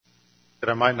that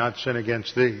I might not sin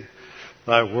against thee.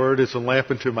 Thy word is a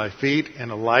lamp unto my feet and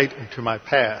a light unto my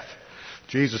path.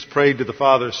 Jesus prayed to the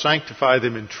Father, sanctify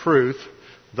them in truth.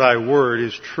 Thy word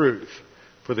is truth.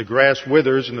 For the grass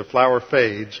withers and the flower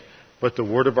fades, but the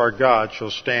word of our God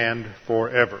shall stand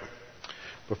forever.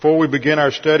 Before we begin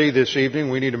our study this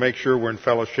evening, we need to make sure we're in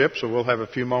fellowship, so we'll have a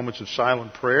few moments of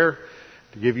silent prayer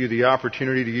to give you the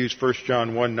opportunity to use 1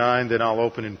 John 1:9, then I'll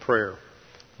open in prayer.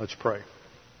 Let's pray.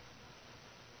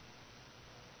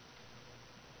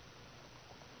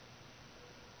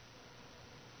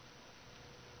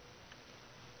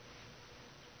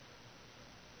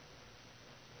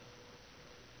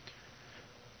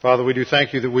 Father, we do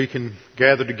thank you that we can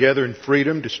gather together in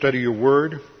freedom to study your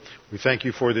word. We thank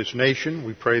you for this nation.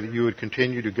 We pray that you would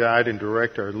continue to guide and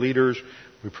direct our leaders.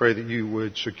 We pray that you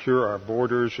would secure our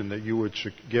borders and that you would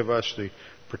give us the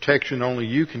protection only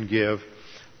you can give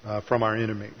from our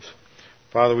enemies.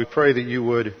 Father, we pray that you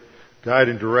would guide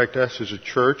and direct us as a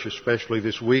church, especially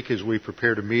this week as we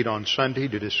prepare to meet on Sunday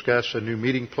to discuss a new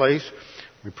meeting place.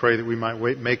 We pray that we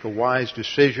might make a wise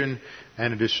decision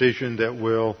and a decision that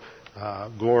will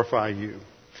glorify you.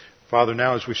 Father,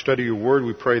 now as we study your word,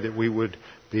 we pray that we would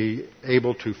be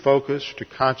able to focus, to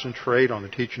concentrate on the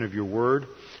teaching of your word.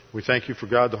 We thank you for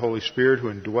God the Holy Spirit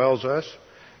who indwells us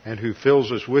and who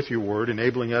fills us with your word,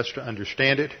 enabling us to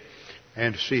understand it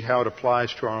and to see how it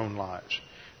applies to our own lives.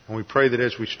 And we pray that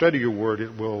as we study your word,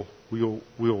 we'll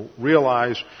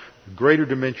realize a greater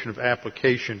dimension of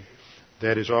application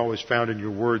that is always found in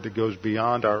your word that goes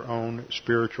beyond our own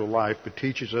spiritual life, but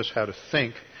teaches us how to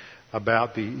think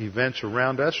about the events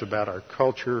around us, about our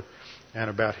culture, and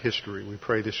about history. We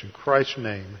pray this in Christ's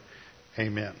name.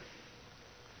 Amen.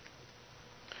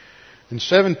 In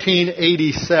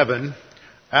 1787,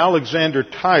 Alexander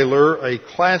Tytler, a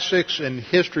classics and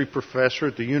history professor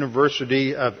at the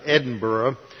University of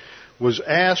Edinburgh, was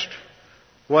asked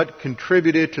what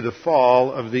contributed to the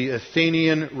fall of the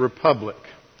Athenian Republic.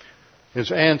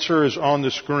 His answer is on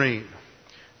the screen.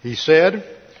 He said,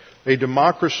 "A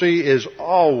democracy is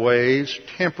always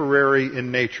temporary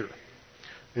in nature.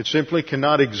 It simply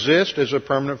cannot exist as a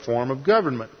permanent form of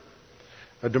government.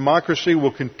 A democracy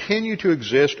will continue to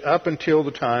exist up until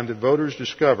the time that voters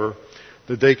discover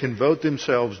that they can vote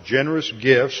themselves generous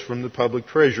gifts from the public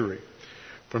treasury.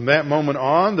 From that moment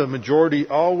on, the majority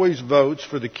always votes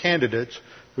for the candidates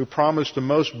who promise the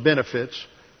most benefits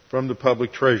from the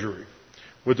public treasury,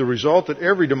 with the result that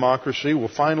every democracy will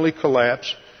finally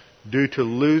collapse due to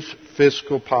loose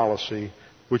fiscal policy,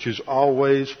 which is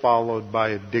always followed by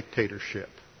a dictatorship."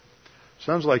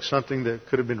 Sounds like something that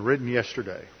could have been written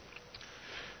yesterday.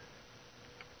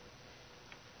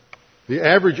 The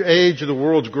average age of the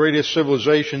world's greatest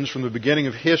civilizations from the beginning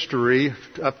of history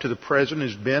up to the present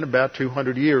has been about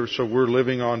 200 years, so we're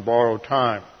living on borrowed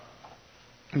time.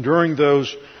 During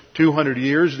those 200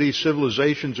 years, these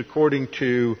civilizations, according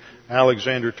to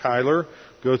Alexander Tytler,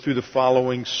 go through the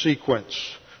following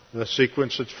sequence. The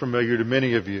sequence that's familiar to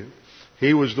many of you.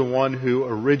 He was the one who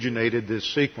originated this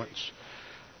sequence.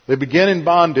 They begin in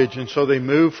bondage, and so they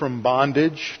move from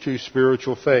bondage to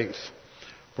spiritual faith.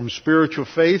 From spiritual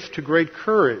faith to great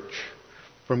courage.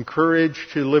 From courage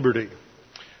to liberty.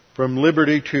 From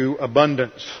liberty to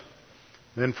abundance.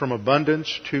 Then from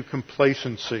abundance to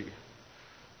complacency.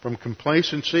 From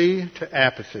complacency to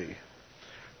apathy.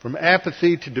 From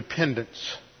apathy to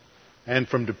dependence. And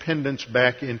from dependence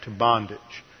back into bondage.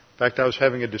 In fact, I was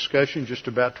having a discussion just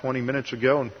about 20 minutes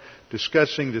ago and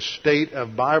discussing the state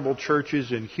of Bible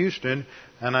churches in Houston,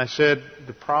 and I said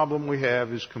the problem we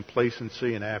have is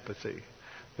complacency and apathy.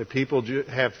 That people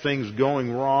have things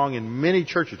going wrong in many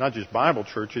churches, not just Bible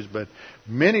churches, but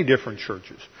many different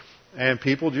churches. And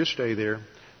people just stay there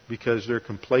because they're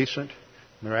complacent,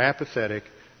 and they're apathetic,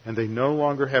 and they no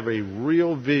longer have a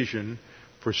real vision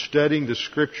for studying the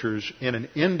Scriptures in an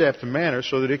in-depth manner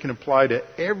so that it can apply to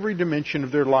every dimension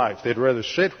of their life. They'd rather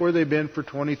sit where they've been for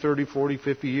 20, 30, 40,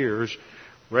 50 years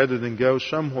rather than go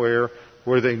somewhere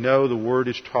where they know the Word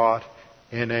is taught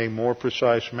in a more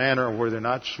precise manner, or where they're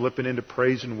not slipping into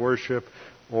praise and worship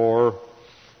or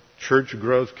church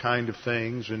growth kind of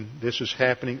things. And this is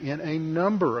happening in a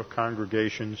number of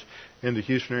congregations in the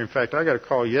Houston area. In fact, I got a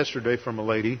call yesterday from a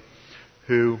lady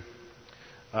who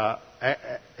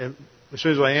as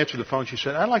soon as I answered the phone, she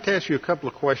said, "I'd like to ask you a couple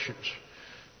of questions.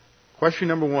 Question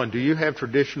number one, do you have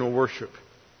traditional worship?"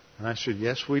 And I said,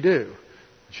 "Yes, we do."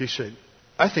 She said,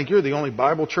 "I think you're the only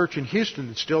Bible church in Houston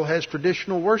that still has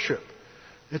traditional worship.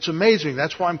 It's amazing.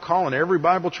 That's why I'm calling every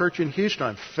Bible church in Houston.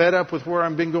 I'm fed up with where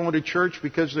I've been going to church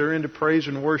because they're into praise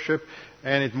and worship,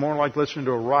 and it's more like listening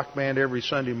to a rock band every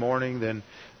Sunday morning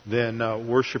than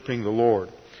worshiping the Lord."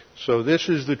 So this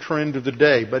is the trend of the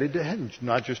day. But it hasn't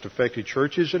not just affected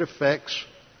churches, it affects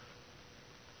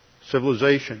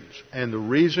civilizations. And the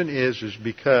reason is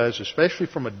because, especially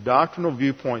from a doctrinal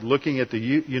viewpoint, looking at the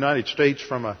United States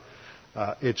from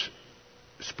its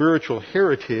spiritual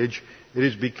heritage, it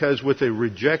is because with a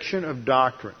rejection of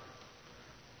doctrine,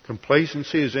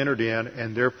 complacency is entered in,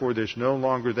 and therefore there's no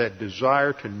longer that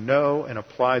desire to know and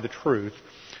apply the truth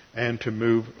and to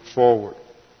move forward.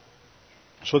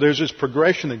 So there's this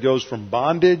progression that goes from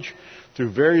bondage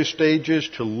through various stages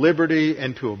to liberty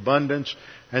and to abundance.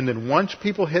 And then once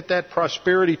people hit that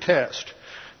prosperity test,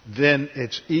 then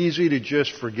it's easy to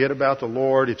just forget about the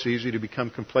Lord. It's easy to become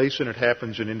complacent. It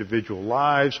happens in individual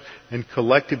lives, and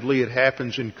collectively it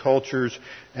happens in cultures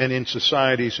and in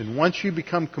societies. And once you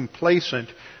become complacent,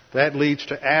 that leads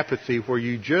to apathy, where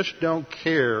you just don't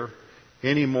care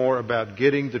anymore about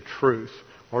getting the truth,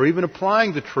 or even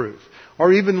applying the truth,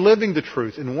 or even living the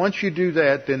truth. And once you do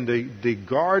that, then the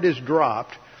guard is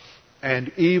dropped,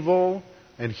 and evil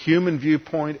and human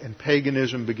viewpoint and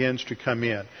paganism begins to come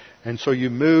in. And so you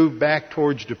move back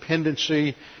towards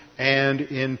dependency and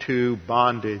into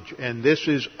bondage. And this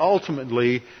is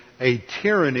ultimately a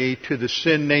tyranny to the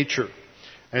sin nature.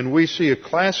 And we see a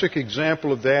classic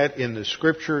example of that in the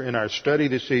Scripture in our study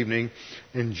this evening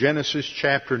in Genesis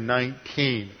chapter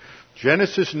 19.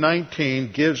 Genesis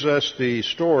 19 gives us the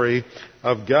story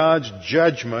of God's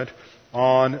judgment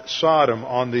on Sodom,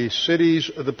 on the cities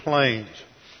of the plains,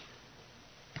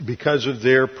 because of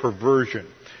their perversion.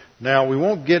 Now, we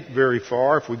won't get very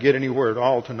far, if we get anywhere at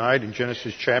all tonight, in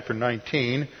Genesis chapter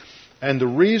 19. And the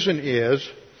reason is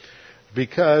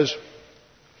because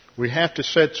we have to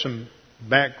set some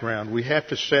background. We have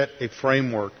to set a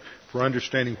framework for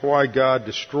understanding why God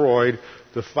destroyed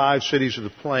the 5 cities of the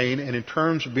plain, and in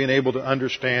terms of being able to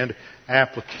understand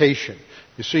application.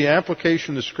 You see,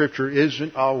 application of the Scripture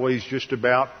isn't always just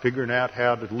about figuring out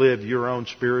how to live your own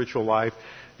spiritual life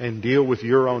and deal with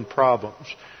your own problems.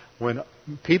 When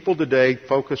people today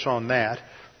focus on that,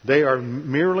 they are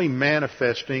merely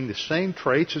manifesting the same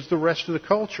traits as the rest of the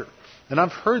culture. And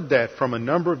I've heard that from a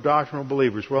number of doctrinal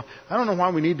believers. Well, I don't know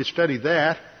why we need to study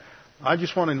that. I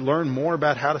just want to learn more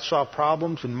about how to solve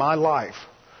problems in my life.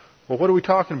 Well, what are we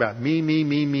talking about? Me, me,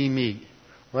 me, me, me.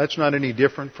 Well, that's not any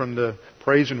different from the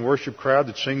praise and worship crowd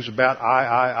that sings about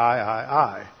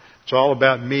I. It's all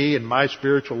about me and my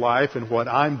spiritual life and what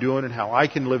I'm doing and how I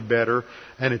can live better.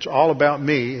 And it's all about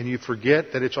me, and you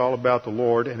forget that it's all about the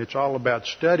Lord, and it's all about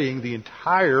studying the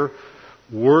entire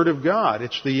Word of God.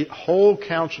 It's the whole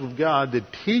counsel of God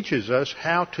that teaches us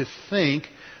how to think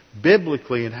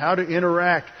biblically and how to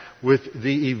interact with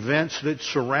the events that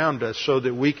surround us, so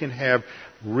that we can have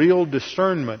real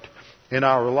discernment in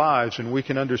our lives and we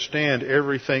can understand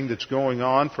everything that's going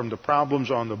on, from the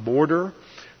problems on the border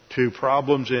to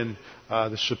problems in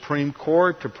the Supreme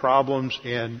Court to problems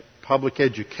in public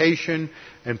education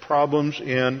and problems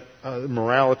in the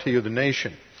morality of the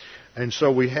nation. And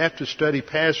so we have to study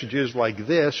passages like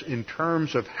this in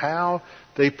terms of how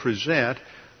they present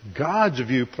God's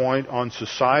viewpoint on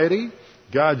society,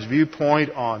 God's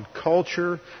viewpoint on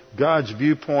culture, God's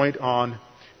viewpoint on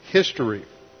history.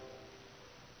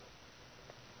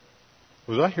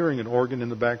 Was I hearing an organ in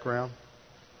the background?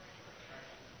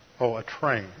 Oh, a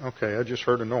train. Okay, I just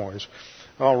heard a noise.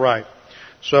 All right.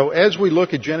 So as we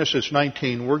look at Genesis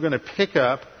 19, we're going to pick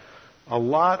up a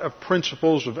lot of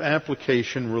principles of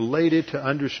application related to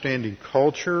understanding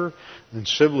culture and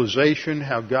civilization,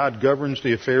 how God governs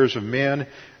the affairs of men,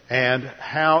 and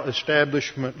how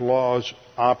establishment laws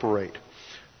operate.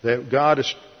 That God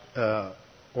has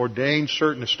ordained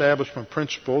certain establishment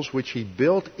principles which He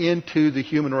built into the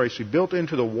human race. He built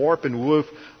into the warp and woof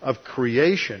of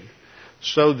creation,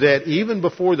 so that even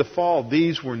before the fall,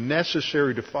 these were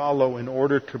necessary to follow in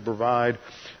order to provide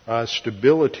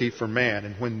stability for man.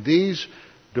 And when these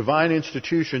divine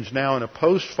institutions now in a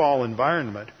post-fall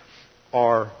environment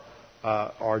are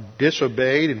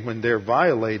disobeyed, and when they're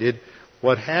violated,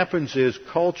 what happens is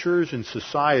cultures and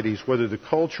societies, whether the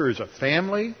culture is a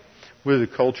family, whether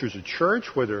the culture is a church,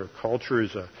 whether a culture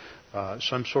is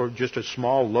some sort of just a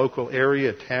small local area,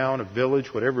 a town, a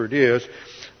village, whatever it is,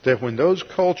 that when those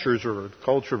cultures, or a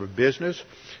culture of a business,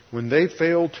 when they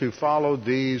fail to follow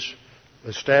these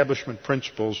establishment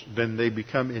principles, then they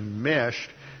become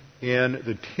enmeshed in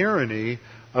the tyranny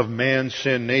of man's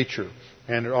sin nature.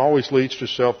 And it always leads to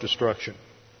self-destruction.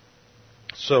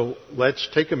 So let's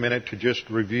take a minute to just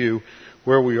review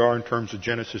where we are in terms of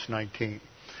Genesis 19.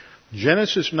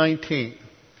 Genesis 19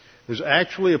 is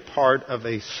actually a part of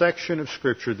a section of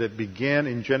Scripture that began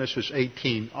in Genesis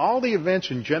 18. All the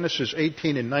events in Genesis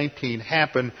 18 and 19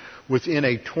 happen within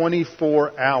a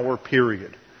 24-hour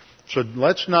period. So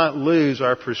let's not lose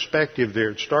our perspective there.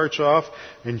 It starts off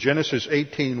in Genesis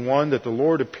 18:1 that the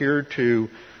Lord appeared to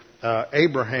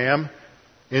Abraham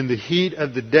in the heat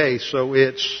of the day. So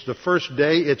it's the first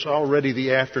day, it's already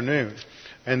the afternoon.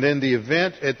 And then the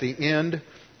event at the end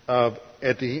of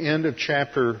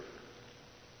chapter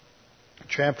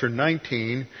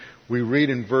 19, we read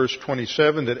in verse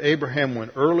 27 that Abraham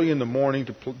went early in the morning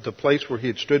to the place where he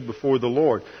had stood before the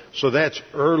Lord. So that's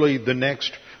early the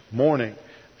next morning.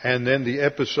 And then the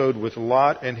episode with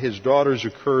Lot and his daughters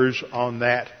occurs on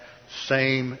that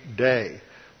same day.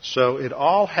 So it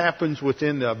all happens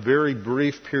within a very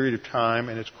brief period of time,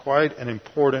 and it's quite an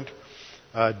important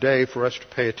day for us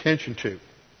to pay attention to.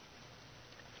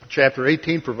 Chapter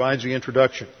 18 provides the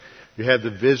introduction. You have the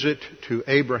visit to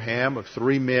Abraham of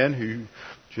 3 men who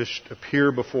just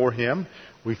appear before him.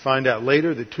 We find out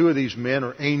later that 2 of these men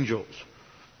are angels.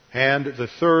 And the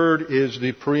third is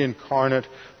the pre-incarnate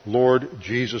Lord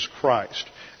Jesus Christ.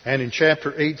 And in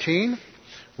chapter 18,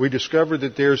 we discover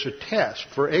that there's a test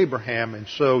for Abraham. And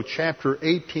so chapter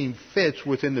 18 fits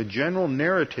within the general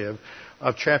narrative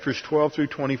of chapters 12 through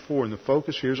 24. And the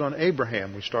focus here is on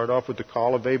Abraham. We start off with the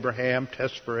call of Abraham,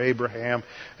 tests for Abraham,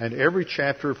 and every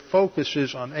chapter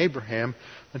focuses on Abraham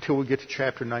until we get to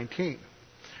chapter 19.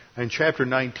 And chapter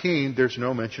 19, there's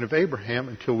no mention of Abraham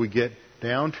until we get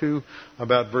down to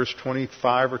about verse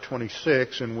 25 or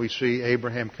 26, and we see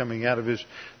Abraham coming out of his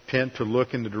tent to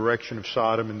look in the direction of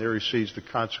Sodom, and there he sees the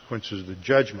consequences of the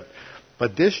judgment.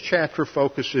 But this chapter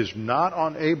focuses not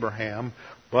on Abraham,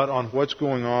 but on what's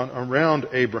going on around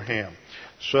Abraham.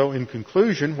 So in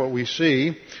conclusion, what we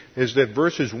see is that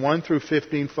verses 1 through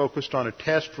 15 focused on a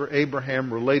test for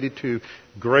Abraham related to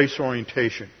grace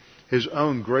orientation. His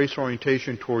own grace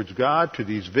orientation towards God, to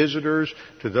these visitors,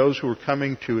 to those who are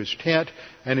coming to his tent,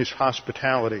 and his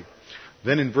hospitality.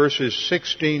 Then in verses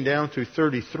 16 down through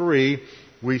 33,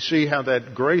 we see how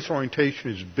that grace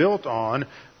orientation is built on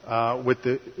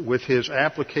with his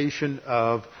application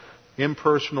of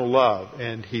impersonal love.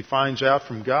 And he finds out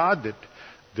from God that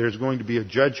there's going to be a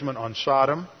judgment on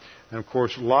Sodom. And of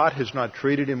course, Lot has not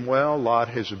treated him well. Lot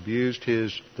has abused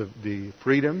the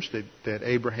freedoms that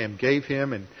Abraham gave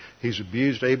him, and he's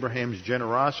abused Abraham's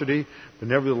generosity. But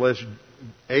nevertheless,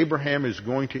 Abraham is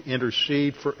going to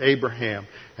intercede for Abraham,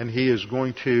 and he is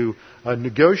going to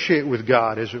negotiate with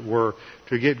God, as it were,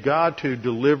 to get God to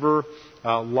deliver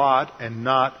Lot and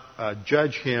not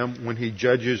judge him when he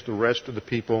judges the rest of the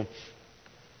people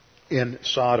in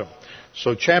Sodom.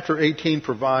 So chapter 18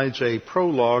 provides a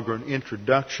prologue or an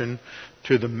introduction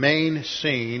to the main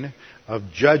scene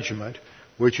of judgment,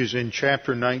 which is in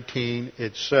chapter 19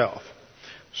 itself.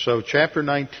 So chapter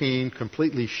 19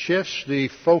 completely shifts the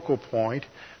focal point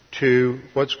to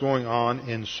what's going on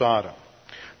in Sodom.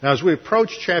 Now, as we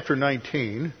approach chapter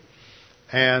 19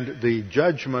 and the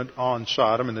judgment on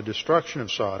Sodom and the destruction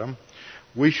of Sodom,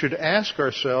 we should ask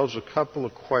ourselves a couple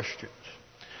of questions.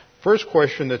 First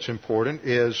question that's important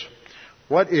is,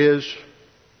 what's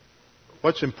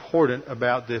important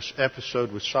about this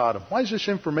episode with Sodom? Why is this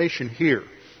information here?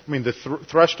 I mean, the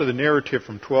thrust of the narrative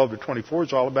from 12 to 24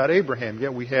 is all about Abraham,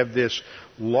 yet we have this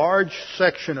large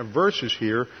section of verses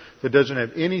here that doesn't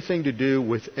have anything to do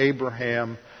with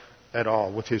Abraham at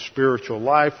all, with his spiritual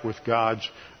life, with God's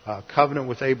covenant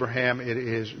with Abraham. It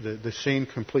is the scene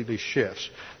completely shifts.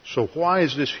 So why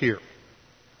is this here?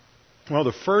 Well,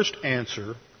 the first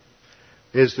answer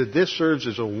is that this serves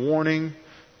as a warning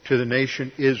to the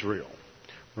nation Israel.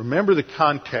 Remember the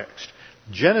context.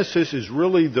 Genesis is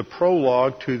really the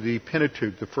prologue to the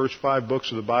Pentateuch, the first 5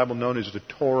 books of the Bible known as the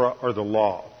Torah or the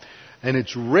Law. And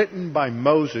it's written by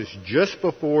Moses just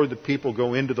before the people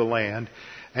go into the land,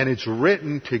 and it's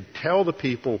written to tell the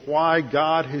people why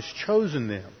God has chosen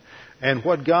them and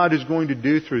what God is going to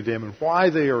do through them and why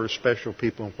they are a special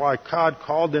people and why God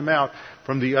called them out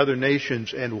from the other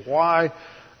nations and why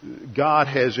God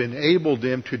has enabled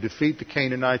them to defeat the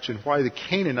Canaanites and why the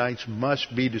Canaanites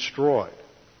must be destroyed.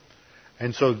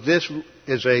 And so this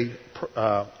is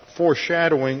a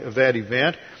foreshadowing of that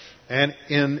event. And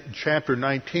in chapter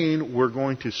 19, we're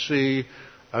going to see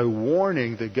a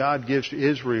warning that God gives to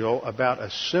Israel about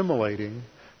assimilating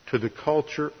to the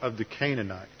culture of the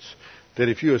Canaanites. That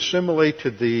if you assimilate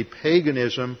to the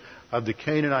paganism of the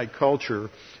Canaanite culture,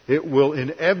 it will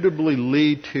inevitably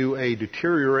lead to a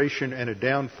deterioration and a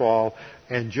downfall.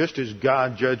 And just as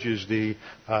God judges the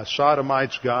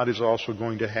Sodomites, God is also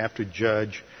going to have to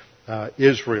judge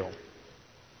Israel.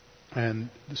 And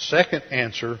the second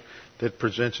answer that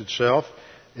presents itself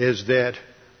is that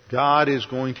God is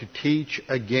going to teach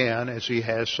again, as he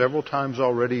has several times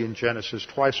already in Genesis,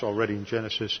 twice already in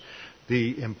Genesis,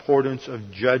 the importance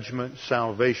of judgment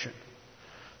salvation.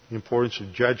 the importance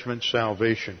of judgment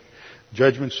salvation.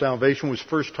 Judgment salvation was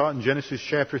first taught in Genesis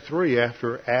chapter 3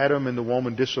 after Adam and the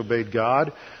woman disobeyed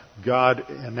God. God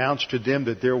announced to them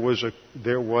that there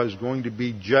was going to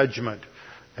be judgment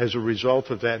as a result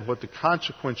of that, and what the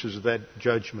consequences of that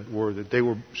judgment were, that they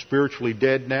were spiritually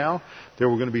dead now. There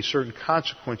were going to be certain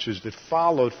consequences that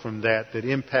followed from that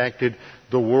impacted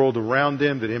the world around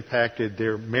them, that impacted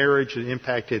their marriage, that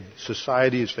impacted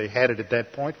society as they had it at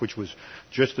that point, which was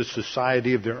just the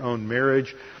society of their own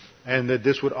marriage, and that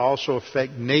this would also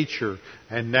affect nature,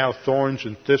 and now thorns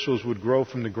and thistles would grow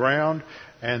from the ground,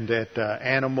 and that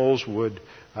animals would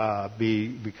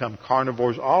become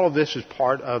carnivores. All of this is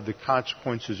part of the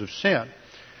consequences of sin.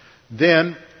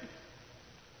 Then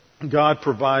God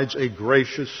provides a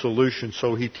gracious solution.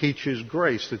 So He teaches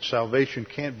grace, that salvation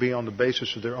can't be on the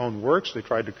basis of their own works. They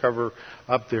tried to cover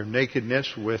up their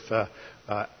nakedness with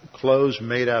clothes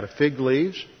made out of fig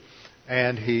leaves.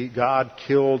 And God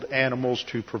killed animals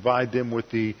to provide them with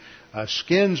the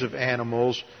skins of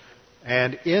animals.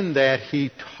 And in that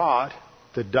He taught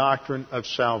the doctrine of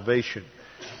salvation.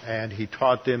 And He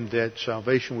taught them that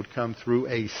salvation would come through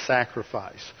a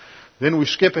sacrifice. Then we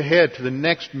skip ahead to the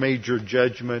next major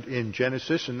judgment in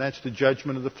Genesis, and that's the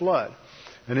judgment of the flood.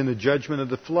 And in the judgment of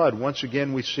the flood, once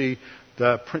again we see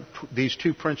these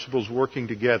two principles working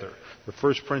together. The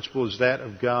first principle is that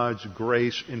of God's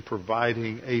grace in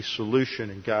providing a solution.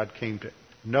 And God came to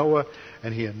Noah,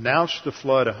 and He announced the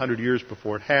flood 100 years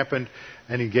before it happened,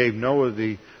 and He gave Noah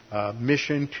the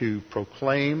mission to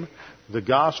proclaim the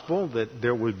gospel, that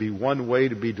there would be one way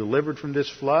to be delivered from this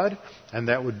flood, and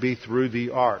that would be through the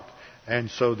ark. And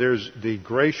so there's the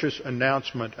gracious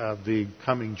announcement of the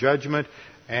coming judgment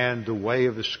and the way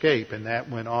of escape. And that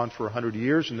went on for 100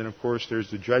 years. And then, of course, there's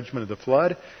the judgment of the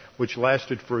flood, which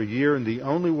lasted for a year. And the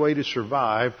only way to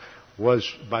survive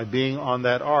was by being on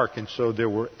that ark. And so there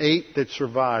were 8 that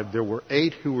survived. There were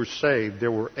 8 who were saved.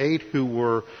 There were 8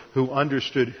 who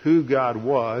understood who God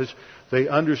was. They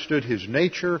understood His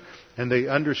nature, and they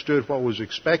understood what was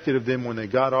expected of them when they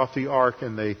got off the ark,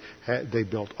 and they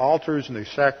built altars and they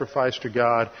sacrificed to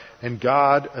God, and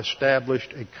God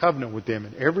established a covenant with them.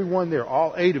 And everyone there,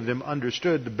 all 8 of them,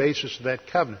 understood the basis of that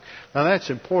covenant. Now that's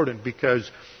important because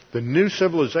the new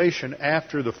civilization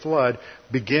after the flood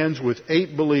begins with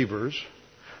 8 believers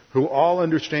who all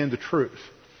understand the truth.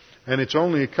 And it's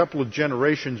only a couple of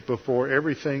generations before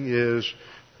everything is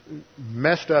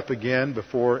messed up again,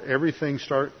 before everything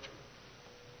starts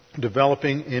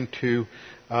developing into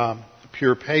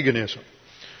pure paganism.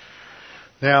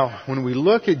 Now, when we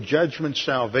look at judgment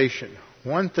salvation,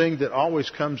 one thing that always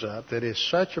comes up that is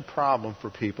such a problem for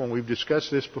people, and we've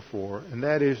discussed this before, and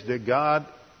that is that God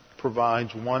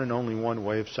provides one and only one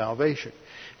way of salvation.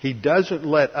 He doesn't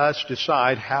let us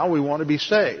decide how we want to be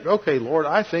saved. Okay, Lord,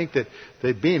 I think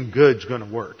that being good is going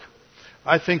to work.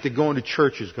 I think that going to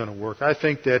church is going to work. I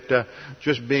think that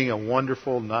just being a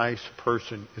wonderful, nice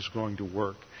person is going to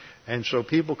work. And so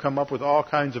people come up with all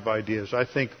kinds of ideas. I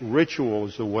think ritual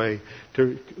is the way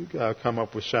to come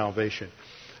up with salvation.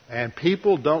 And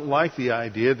people don't like the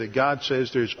idea that God says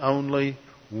there's only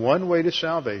one way to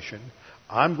salvation.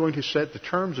 I'm going to set the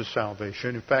terms of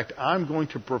salvation. In fact, I'm going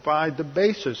to provide the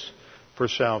basis for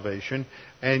salvation.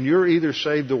 And you're either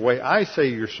saved the way I say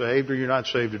you're saved, or you're not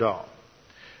saved at all.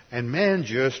 And man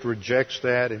just rejects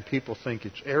that, and people think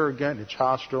it's arrogant, it's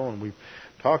hostile, and we've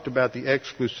talked about the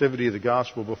exclusivity of the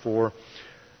gospel before.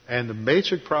 And the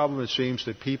basic problem, it seems,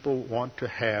 that people want to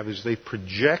have is they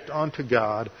project onto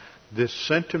God this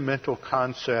sentimental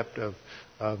concept of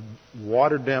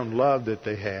watered-down love that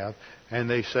they have, and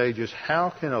they say, just how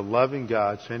can a loving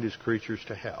God send His creatures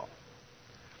to hell?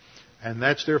 And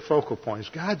that's their focal point.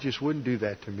 God just wouldn't do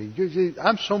that to me.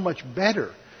 I'm so much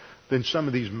better than some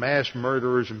of these mass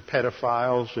murderers and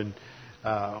pedophiles and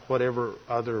whatever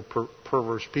other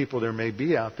perverse people there may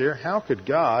be out there. How could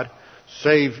God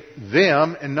save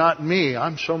them and not me?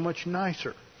 I'm so much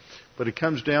nicer. But it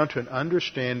comes down to an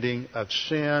understanding of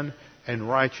sin and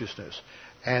righteousness.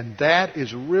 And that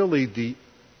is really the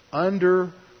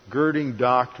undergirding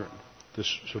doctrine, the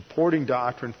supporting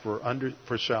doctrine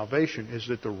for salvation, is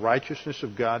that the righteousness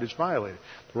of God is violated.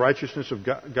 The righteousness of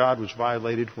God was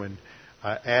violated when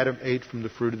Adam ate from the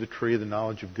fruit of the tree of the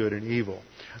knowledge of good and evil.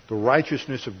 The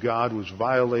righteousness of God was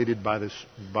violated by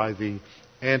the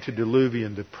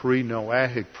antediluvian, the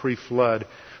pre-Noahic, pre-flood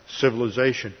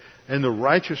civilization. And the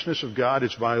righteousness of God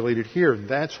is violated here. And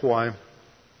that's why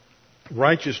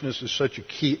righteousness is such a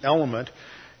key element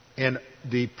in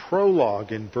the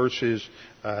prologue in verses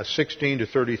 16 to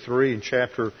 33 in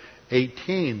chapter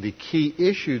 18, the key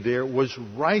issue there was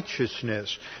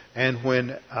righteousness. And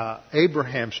when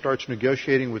Abraham starts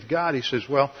negotiating with God, he says,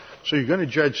 well, so you're going to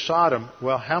judge Sodom.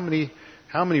 Well, how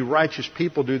many righteous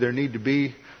people do there need to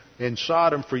be in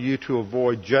Sodom for you to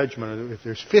avoid judgment? If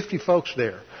there's 50 folks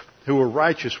there who are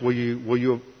righteous, will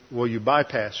you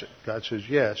bypass it? God says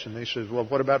yes. And he says, well,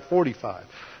 what about 45?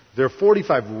 There are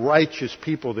 45 righteous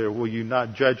people there. Will you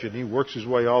not judge it? And he works his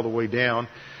way all the way down.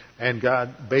 And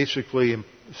God basically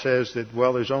says that,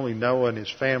 well, there's only Noah and his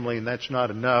family, and that's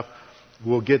not enough.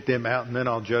 We'll get them out, and then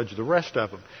I'll judge the rest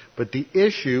of them. But the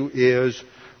issue is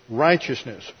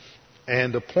righteousness.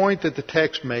 And the point that the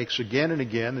text makes again and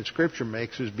again, that Scripture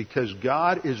makes, is because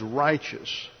God is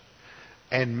righteous,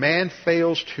 and man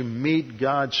fails to meet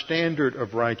God's standard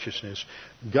of righteousness,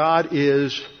 God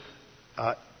is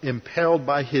impelled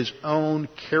by His own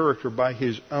character, by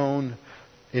His own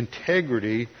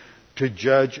integrity, to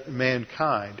judge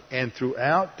mankind. And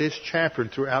throughout this chapter,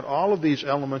 and throughout all of these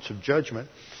elements of judgment,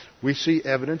 we see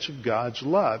evidence of God's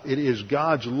love. It is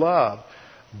God's love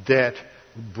that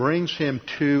brings Him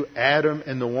to Adam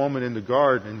and the woman in the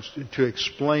garden to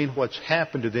explain what's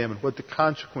happened to them and what the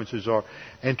consequences are,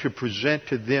 and to present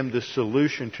to them the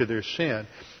solution to their sin.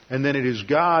 And then it is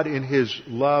God, in His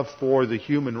love for the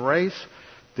human race,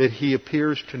 that He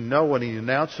appears to Noah and He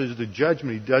announces the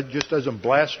judgment. He just doesn't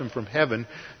blast them from heaven.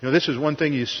 You know, this is one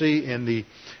thing you see in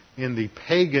the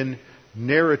pagan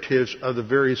narratives of the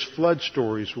various flood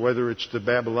stories, whether it's the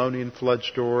Babylonian flood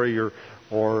story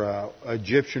or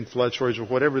Egyptian flood stories or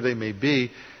whatever they may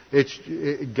be.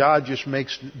 God just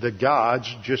makes the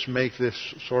gods just make this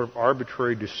sort of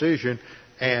arbitrary decision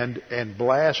and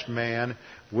blast man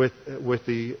with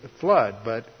the flood.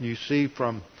 But you see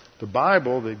from the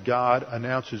Bible that God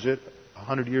announces it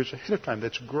 100 years ahead of time.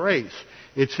 That's grace.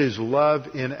 It's His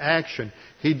love in action.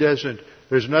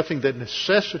 There's nothing that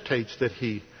necessitates that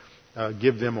He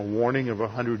give them a warning of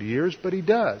 100 years, but He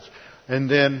does. And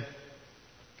then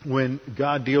when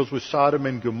God deals with Sodom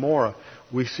and Gomorrah,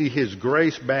 we see His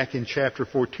grace back in chapter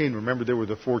 14. Remember, there were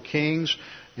the 4 kings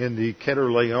in the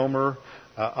Kedorlaomer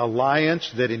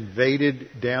alliance that invaded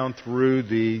down through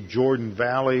the Jordan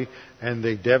Valley, and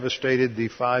they devastated the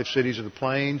 5 cities of the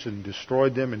plains and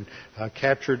destroyed them and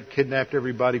kidnapped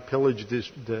everybody, pillaged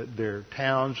their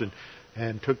towns,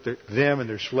 and took them and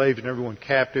their slaves and everyone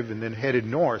captive, and then headed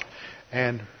north.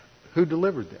 And who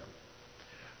delivered them?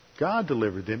 God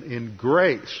delivered them in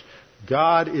grace.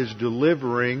 God is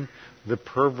delivering the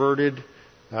perverted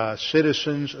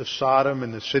citizens of Sodom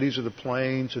and the cities of the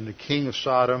plains and the king of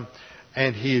Sodom.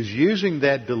 And He is using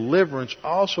that deliverance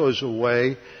also as a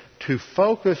way to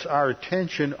focus our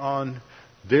attention on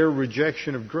their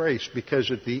rejection of grace. Because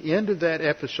at the end of that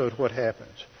episode, what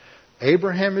happens?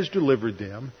 Abraham has delivered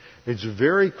them. It's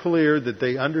very clear that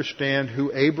they understand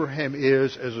who Abraham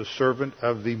is as a servant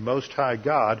of the Most High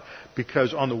God,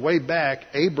 because on the way back,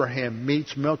 Abraham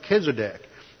meets Melchizedek.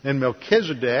 And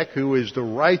Melchizedek, who is the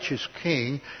righteous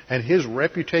king, and his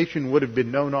reputation would have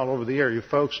been known all over the area.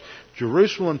 Folks,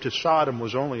 Jerusalem to Sodom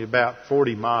was only about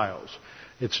 40 miles.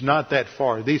 It's not that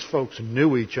far. These folks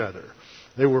knew each other.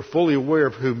 They were fully aware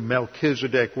of who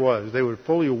Melchizedek was. They were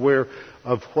fully aware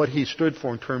of what he stood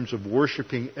for in terms of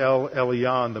worshiping El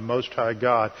Elyon, the Most High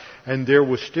God. And there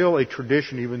was still a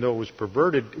tradition, even though it was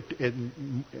perverted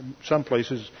in some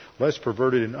places, less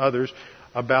perverted in others,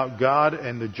 about God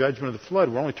and the judgment of the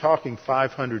flood. We're only talking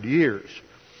 500 years.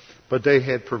 But they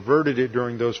had perverted it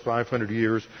during those 500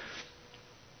 years.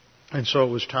 And so it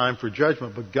was time for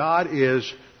judgment. But God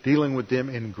is dealing with them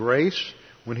in grace.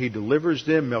 When He delivers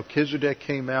them, Melchizedek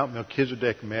came out.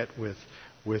 Melchizedek met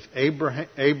with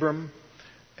Abram,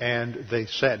 and they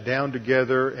sat down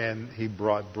together, and he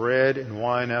brought bread and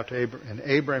wine out to Abram. And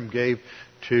Abram gave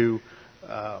to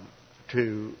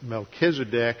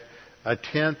Melchizedek a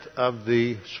tenth of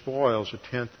the spoils,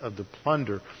 a tenth of the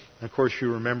plunder. And of course,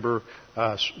 you remember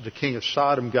the king of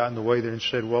Sodom got in the way there and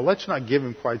said, well, let's not give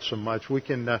him quite so much.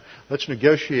 Let's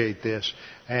negotiate this.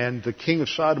 And the king of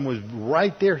Sodom was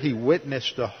right there. He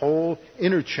witnessed the whole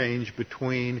interchange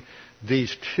between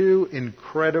these two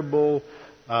incredible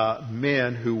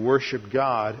men who worshiped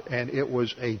God. And it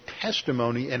was a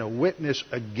testimony and a witness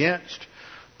against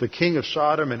the king of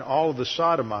Sodom and all of the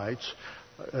Sodomites,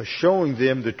 showing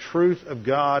them the truth of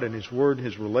God and His Word,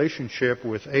 His relationship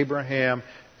with Abraham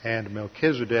and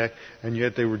Melchizedek, and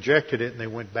yet they rejected it and they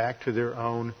went back to their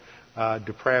own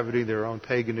depravity, their own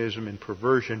paganism and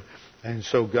perversion. And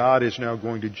so God is now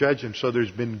going to judge them. So there's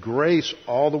been grace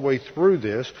all the way through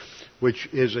this, which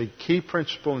is a key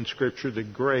principle in Scripture,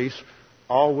 that grace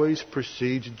always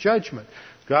precedes judgment.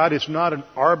 God is not an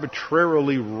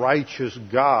arbitrarily righteous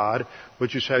God,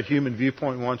 which is how human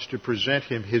viewpoint wants to present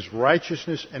Him. His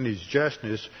righteousness and His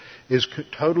justness is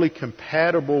totally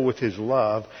compatible with His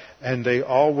love, and they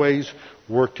always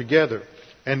work together.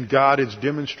 And God is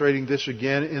demonstrating this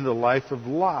again in the life of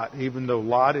Lot. Even though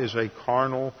Lot is a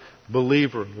carnal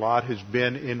believer, Lot has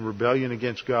been in rebellion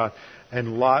against God,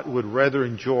 and Lot would rather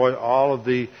enjoy all of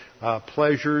the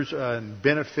pleasures and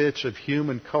benefits of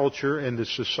human culture and the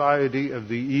society of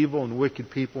the evil and wicked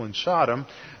people in Sodom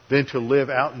than to live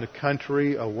out in the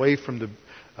country away from the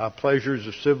pleasures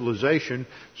of civilization,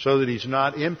 so that he's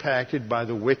not impacted by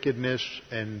the wickedness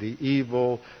and the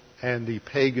evil and the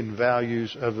pagan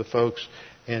values of the folks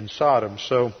in Sodom.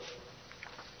 So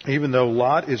even though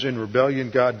Lot is in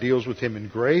rebellion, God deals with him in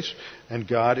grace, and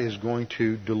God is going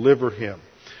to deliver him.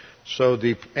 So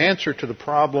the answer to the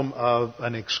problem of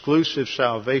an exclusive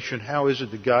salvation, how is it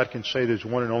that God can say there's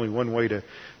one and only one way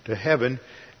to heaven,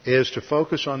 is to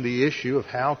focus on the issue of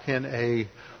how can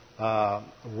a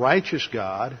righteous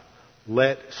God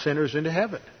let sinners into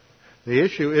heaven. The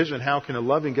issue isn't how can a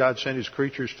loving God send His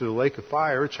creatures to the lake of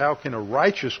fire. It's how can a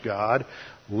righteous God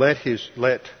let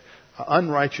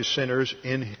unrighteous sinners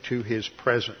into His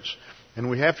presence. And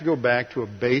we have to go back to a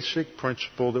basic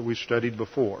principle that we studied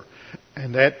before.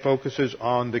 And that focuses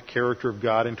on the character of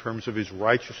God in terms of His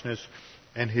righteousness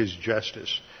and His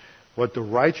justice. What the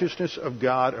righteousness of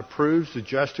God approves, the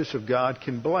justice of God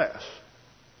can bless.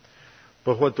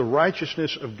 But what the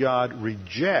righteousness of God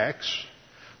rejects,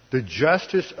 the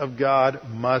justice of God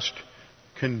must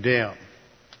condemn.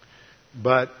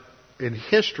 But in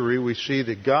history, we see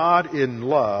that God in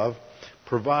love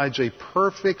provides a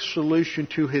perfect solution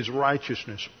to His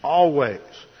righteousness, always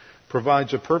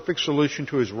provides a perfect solution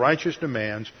to His righteous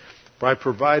demands by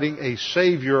providing a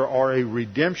Savior or a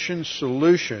redemption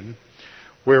solution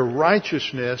where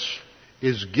righteousness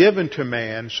is given to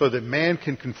man so that man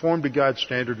can conform to God's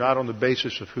standard not on the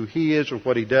basis of who he is or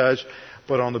what he does,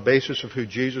 but on the basis of who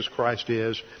Jesus Christ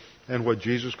is and what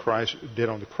Jesus Christ did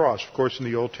on the cross. Of course, in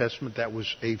the Old Testament, that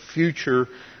was a future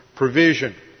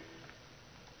provision.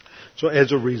 So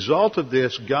as a result of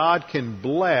this, God can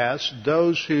bless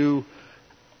those who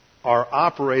are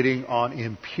operating on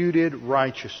imputed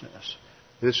righteousness.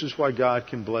 This is why God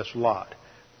can bless Lot.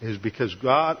 Is because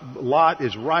Lot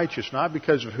is righteous not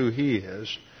because of who he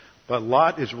is, but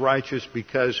Lot is righteous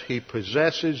because he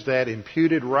possesses that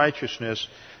imputed righteousness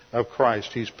of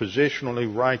Christ. He's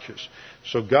positionally righteous.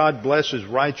 So God blesses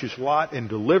righteous Lot and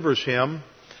delivers him,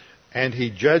 and He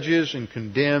judges and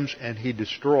condemns and He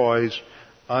destroys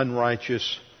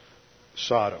unrighteous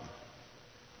Sodom.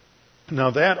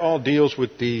 Now that all deals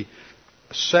with the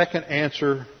second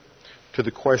answer to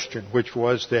the question, which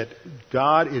was that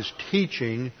God is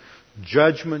teaching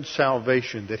judgment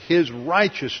salvation, that His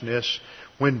righteousness,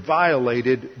 when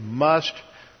violated, must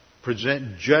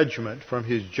present judgment from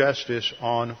His justice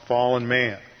on fallen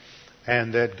man,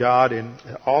 and that God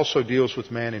also deals with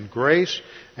man in grace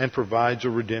and provides a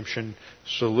redemption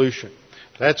solution.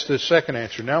 That's the second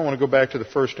answer. Now I want to go back to the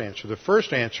first answer. The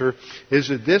first answer is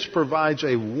that this provides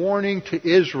a warning to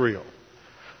Israel.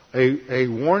 A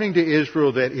warning to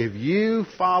Israel that if you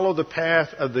follow the path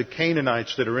of the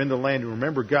Canaanites that are in the land, and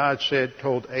remember God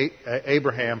told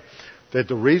Abraham that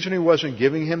the reason He wasn't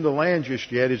giving him the land just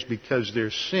yet is because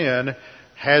their sin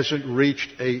hasn't reached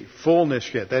a fullness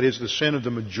yet. That is the sin of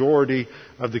the majority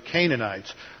of the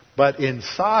Canaanites. But in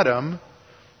Sodom,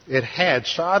 it had.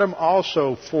 Sodom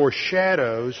also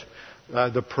foreshadows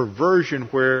the perversion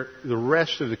where the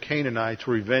rest of the Canaanites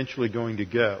were eventually going to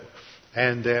go.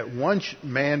 And that once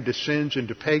man descends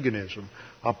into paganism,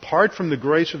 apart from the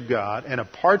grace of God and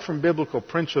apart from biblical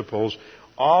principles,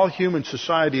 all human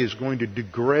society is going to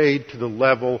degrade to the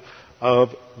level of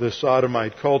the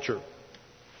Sodomite culture.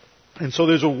 And so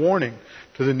there's a warning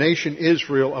to the nation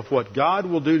Israel of what God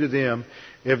will do to them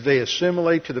if they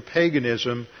assimilate to the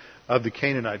paganism of the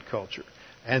Canaanite culture.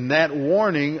 And that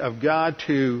warning of God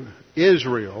to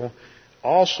Israel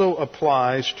also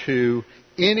applies to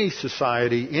any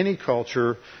society, any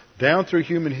culture, down through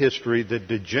human history that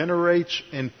degenerates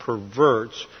and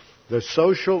perverts the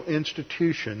social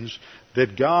institutions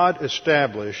that God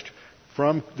established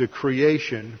from the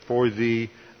creation for the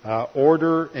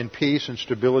order and peace and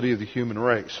stability of the human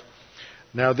race.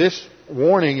 Now this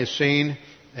warning is seen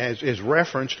as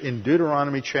referenced in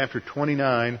Deuteronomy chapter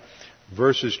 29,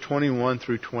 verses 21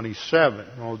 through 27.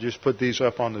 I'll just put these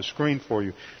up on the screen for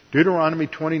you. Deuteronomy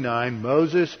 29,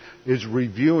 Moses is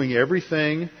reviewing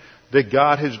everything that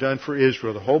God has done for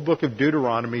Israel. The whole book of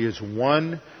Deuteronomy is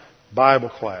one Bible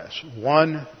class,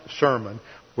 one sermon,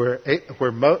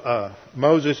 where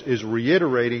Moses is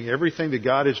reiterating everything that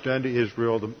God has done to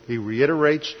Israel. He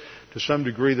reiterates to some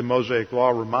degree the Mosaic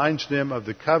Law, reminds them of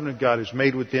the covenant God has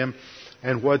made with them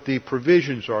and what the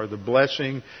provisions are, the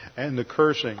blessing and the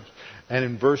cursings. And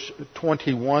in verse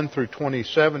 21 through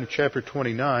 27 of chapter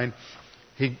 29,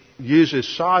 he uses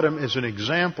Sodom as an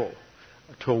example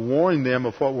to warn them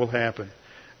of what will happen.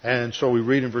 And so we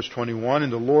read in verse 21,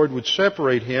 "And the Lord would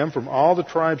separate him from all the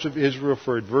tribes of Israel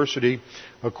for adversity,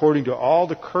 according to all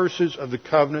the curses of the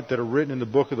covenant that are written in the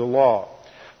book of the law."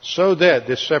 So that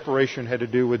this separation had to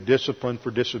do with discipline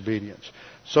for disobedience.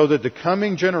 "So that the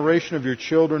coming generation of your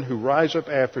children who rise up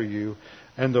after you,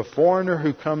 and the foreigner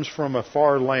who comes from a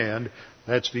far land,"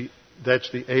 that's the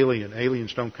alien.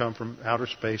 Aliens don't come from outer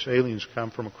space. Aliens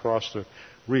come from across the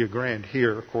Rio Grande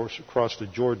here, of course, across the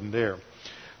Jordan there.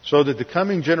 "So that the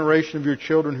coming generation of your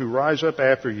children who rise up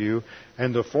after you,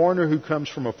 and the foreigner who comes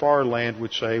from a far land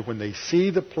would say, when they see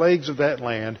the plagues of that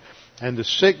land, and the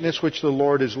sickness which the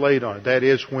Lord has laid on it," that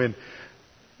is, when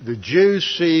the Jews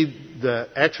see the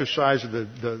exercise of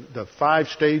the 5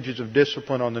 stages of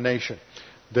discipline on the nation,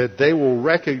 that they will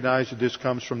recognize that this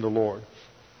comes from the Lord.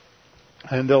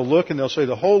 And they'll look and they'll say,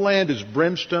 "The whole land is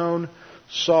brimstone,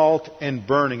 salt, and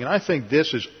burning." And I think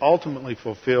this is ultimately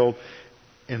fulfilled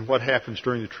in what happens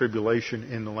during the tribulation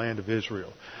in the land of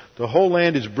Israel. "The whole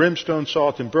land is brimstone,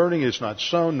 salt, and burning. It is not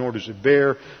sown, nor does it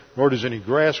bear, nor does any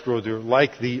grass grow there,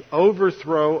 like the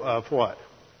overthrow of" what?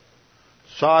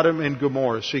 Sodom and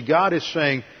Gomorrah. See, God is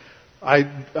saying,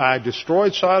 I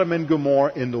destroyed Sodom and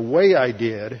Gomorrah in the way I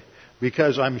did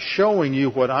because I'm showing you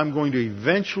what I'm going to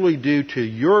eventually do to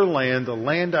your land, the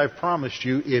land I've promised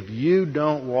you, if you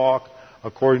don't walk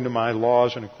according to my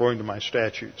laws and according to my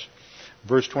statutes.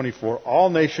 Verse 24, "All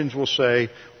nations will say,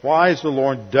 'Why has the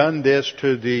Lord done this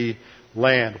to the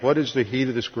land?' What does the heat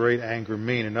of this great anger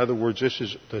mean?" In other words,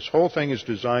 this whole thing is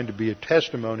designed to be a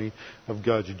testimony of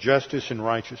God's justice and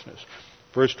righteousness.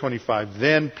 Verse 25,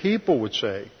 "Then people would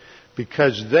say,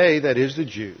 because they," that is the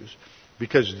Jews,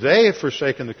 "because they have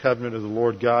forsaken the covenant of the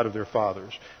Lord God of their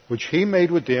fathers, which He made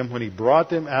with them when He brought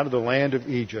them out of the land of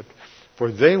Egypt,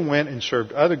 for they went and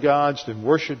served other gods and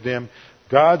worshipped them,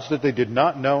 gods that they did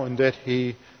not know and that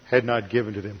He had not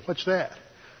given to them." What's that?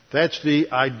 That's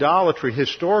the idolatry.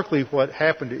 Historically, what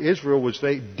happened to Israel was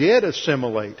they did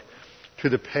assimilate to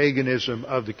the paganism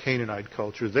of the Canaanite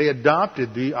culture. They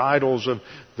adopted the idols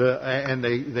and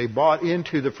they bought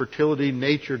into the fertility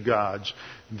nature gods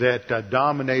that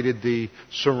dominated the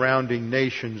surrounding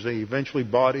nations. They eventually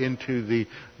bought into the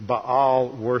Baal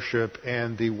worship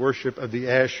and the worship of the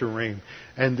Asherim.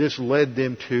 And this led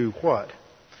them to what?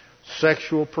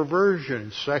 Sexual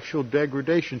perversion, sexual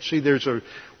degradation. See,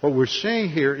 what we're seeing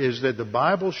here is that the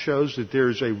Bible shows that there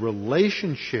is a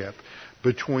relationship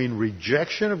between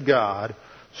rejection of God,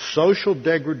 social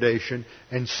degradation,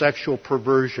 and sexual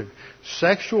perversion.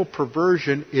 Sexual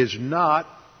perversion is not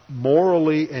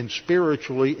morally and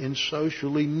spiritually and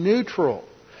socially neutral.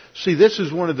 See, this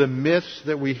is one of the myths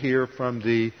that we hear from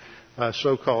the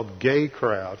so-called gay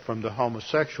crowd, from the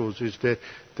homosexuals, is that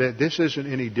this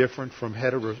isn't any different from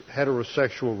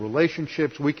heterosexual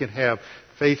relationships. We can have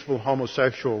faithful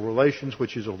homosexual relations,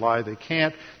 which is a lie. They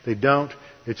can't. They don't.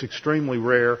 It's extremely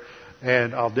rare.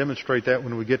 And I'll demonstrate that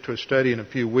when we get to a study in a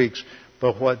few weeks.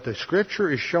 But what the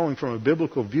Scripture is showing from a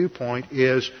biblical viewpoint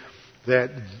is that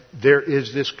there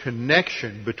is this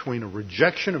connection between a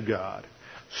rejection of God,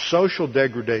 social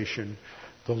degradation,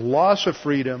 the loss of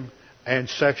freedom, and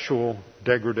sexual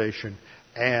degradation.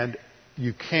 And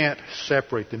you can't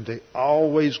separate them. They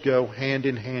always go hand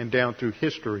in hand down through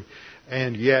history.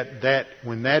 And yet,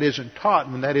 when that isn't taught,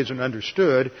 when that isn't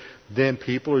understood, then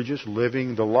people are just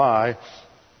living the lie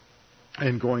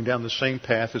and going down the same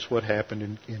path as what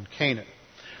happened in Canaan.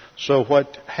 So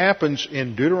what happens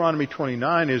in Deuteronomy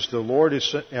 29 is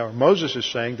Moses is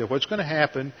saying that what's going to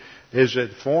happen is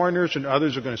that foreigners and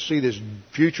others are going to see this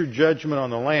future judgment on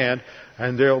the land,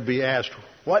 and they'll be asked,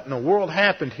 what in the world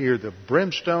happened here? The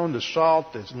brimstone, the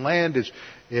salt, this land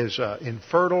is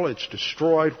infertile, it's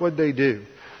destroyed. What did they do?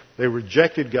 They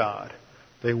rejected God.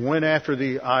 They went after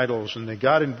the idols, and they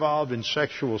got involved in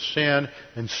sexual sin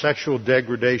and sexual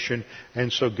degradation,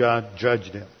 and so God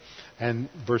judged them. And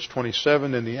verse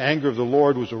 27, "Then the anger of the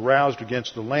Lord was aroused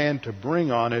against the land to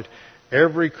bring on it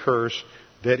every curse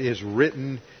that is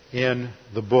written in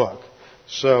the book."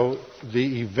 So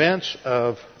the events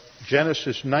of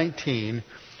Genesis 19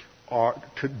 are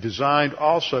designed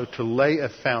also to lay a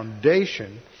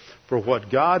foundation for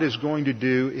what God is going to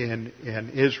do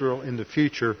in Israel in the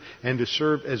future, and to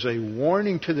serve as a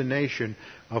warning to the nation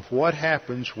of what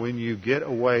happens when you get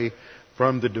away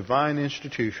from the divine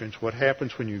institutions, what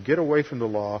happens when you get away from the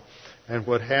law, and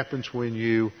what happens when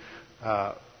you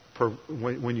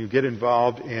get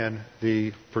involved in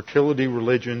the fertility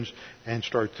religions and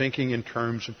start thinking in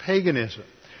terms of paganism.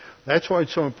 That's why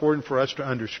it's so important for us to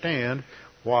understand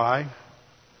why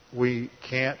we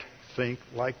can't think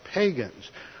like pagans.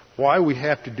 Why we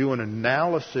have to do an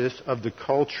analysis of the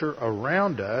culture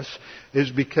around us is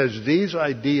because these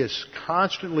ideas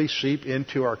constantly seep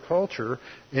into our culture,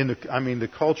 the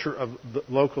culture of the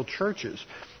local churches.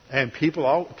 And people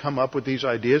all come up with these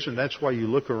ideas, and that's why you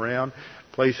look around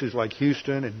places like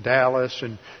Houston and Dallas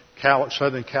and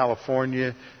Southern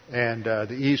California and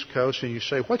the East Coast, and you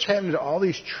say, what's happening to all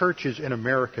these churches in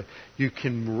America? You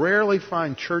can rarely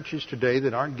find churches today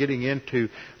that aren't getting into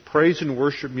praise and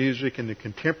worship music and the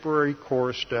contemporary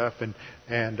chorus stuff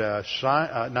and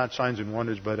not signs and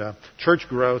wonders, but church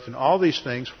growth and all these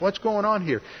things. What's going on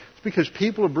here? It's because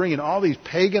people are bringing all these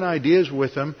pagan ideas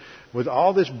with them, with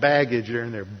all this baggage. They're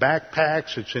in their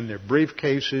backpacks, it's in their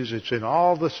briefcases, it's in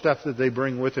all the stuff that they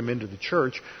bring with them into the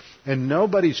church. And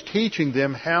nobody's teaching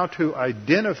them how to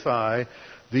identify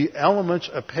the elements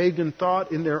of pagan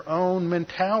thought in their own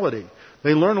mentality.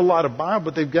 They learn a lot of Bible,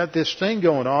 but they've got this thing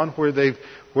going on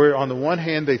where on the one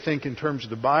hand they think in terms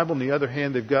of the Bible, on the other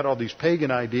hand they've got all these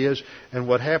pagan ideas, and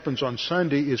what happens on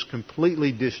Sunday is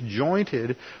completely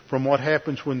disjointed from what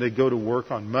happens when they go to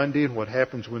work on Monday and what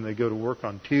happens when they go to work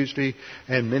on Tuesday.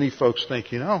 And many folks think,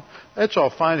 that's all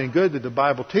fine and good that the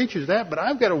Bible teaches that, but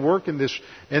I've got to work in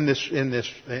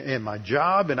my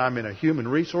job, and I'm in a human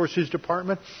resources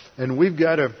department, and we've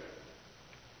got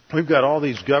all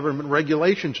these government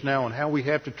regulations now on how we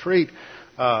have to treat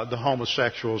the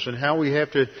homosexuals and how we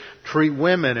have to treat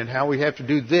women and how we have to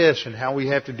do this and how we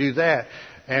have to do that.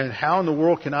 And how in the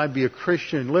world can I be a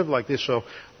Christian and live like this? So,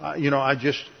 I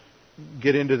just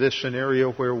get into this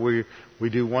scenario where we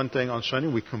do one thing on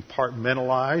Sunday, we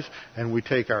compartmentalize, and we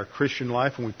take our Christian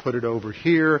life and we put it over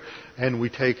here, and we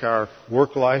take our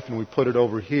work life and we put it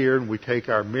over here, and we take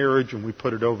our marriage and we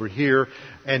put it over here,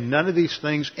 and none of these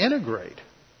things integrate.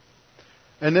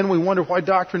 And then we wonder why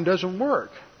doctrine doesn't work.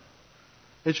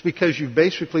 It's because you've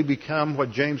basically become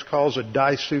what James calls a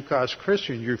daisukos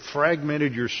Christian. You've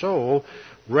fragmented your soul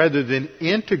rather than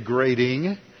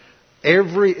integrating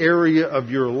every area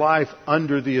of your life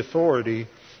under the authority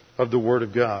of the Word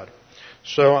of God.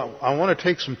 So I want to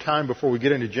take some time before we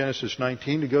get into Genesis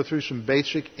 19 to go through some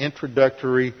basic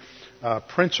introductory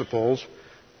principles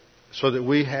so that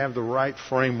we have the right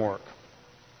framework.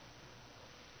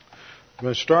 I'm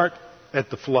going to start at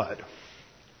the flood.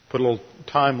 Put a little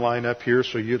timeline up here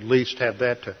so you at least have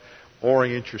that to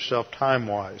orient yourself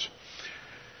time-wise.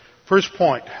 First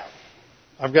point.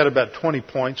 I've got about 20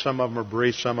 points. Some of them are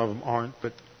brief, some of them aren't,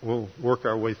 but we'll work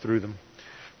our way through them.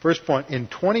 First point. In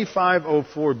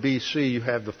 2504 BC, you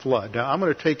have the flood. Now, I'm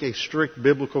going to take a strict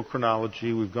biblical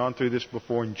chronology. We've gone through this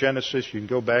before in Genesis. You can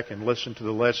go back and listen to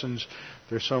the lessons.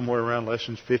 They're somewhere around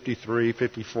lessons 53,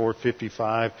 54,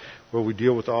 55, where we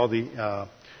deal with all the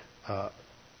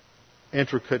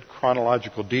intricate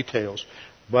chronological details.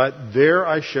 But there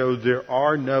I showed there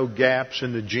are no gaps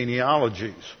in the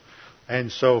genealogies.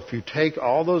 And so if you take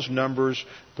all those numbers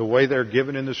the way they're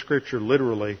given in the Scripture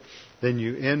literally, then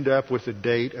you end up with a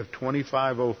date of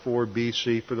 2504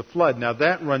 BC for the flood. Now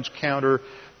that runs counter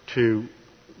to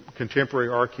contemporary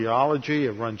archaeology.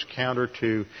 It runs counter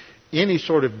to any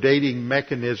sort of dating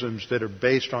mechanisms that are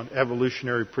based on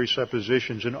evolutionary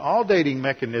presuppositions. And all dating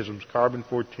mechanisms,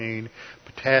 carbon-14,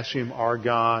 potassium,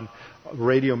 argon,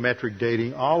 radiometric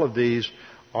dating, all of these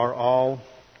are all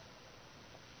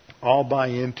buy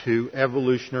into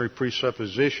evolutionary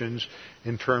presuppositions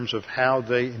in terms of how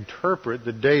they interpret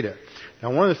the data.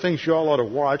 Now, one of the things you all ought to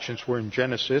watch, since we're in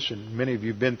Genesis, and many of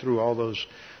you have been through all those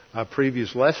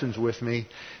previous lessons with me,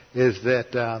 is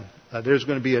that there's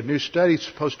going to be a new study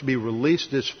supposed to be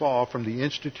released this fall from the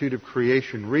Institute of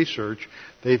Creation Research.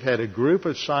 They've had a group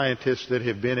of scientists that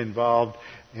have been involved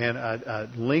in a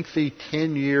lengthy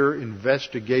 10-year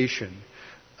investigation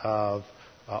of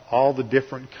all the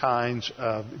different kinds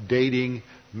of dating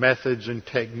methods and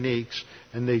techniques.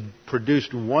 And they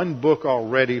produced one book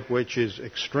already which is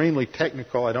extremely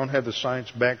technical. I don't have the science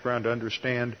background to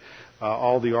understand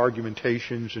all the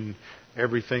argumentations and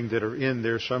everything that are in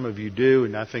there. Some of you do,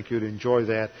 and I think you'd enjoy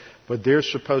that. But they're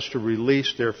supposed to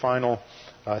release their final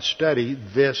study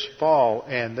this fall,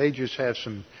 and they just have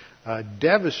some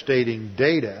devastating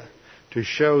data to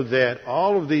show that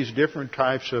all of these different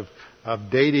types of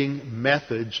dating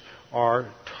methods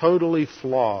are totally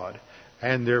flawed.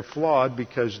 And they're flawed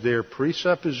because their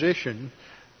presupposition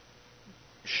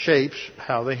shapes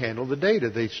how they handle the data.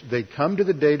 They come to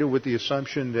the data with the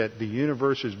assumption that the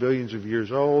universe is billions of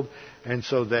years old, and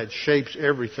so that shapes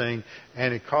everything,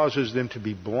 and it causes them to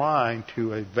be blind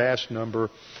to a vast number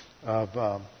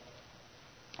of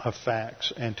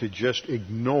facts and to just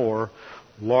ignore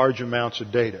large amounts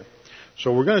of data.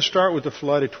 So we're going to start with the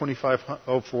flood at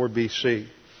 2504 BC.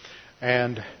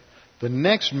 And the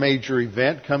next major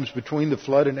event comes between the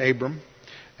flood and Abram,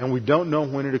 and we don't know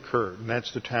when it occurred, and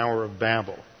that's the Tower of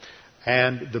Babel.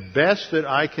 And the best that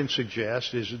I can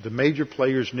suggest is the major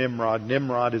player is Nimrod.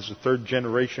 Nimrod is the third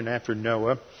generation after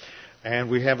Noah.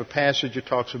 And we have a passage that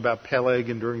talks about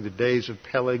Peleg, and during the days of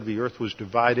Peleg the earth was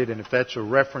divided. And if that's a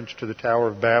reference to the Tower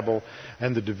of Babel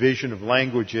and the division of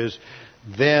languages,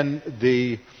 then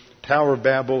the Tower of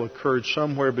Babel occurred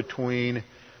somewhere between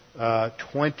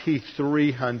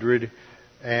 2300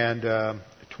 and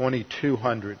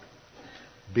 2200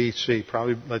 BC.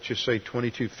 Probably, let's just say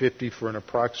 2250 for an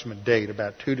approximate date,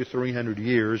 about 200 to 300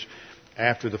 years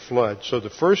after the flood. So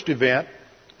the first event,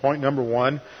 point number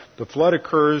one, the flood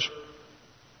occurs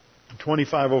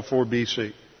 2504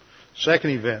 BC. Second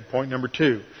event, point number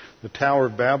two, the Tower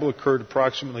of Babel occurred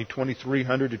approximately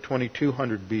 2300 to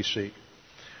 2200 BC.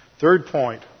 Third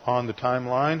point on the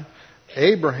timeline,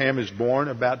 Abraham is born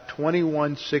about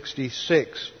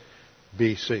 2166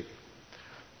 BC.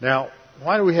 Now,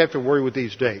 why do we have to worry with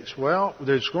these dates? Well,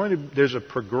 there's a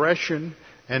progression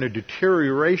and a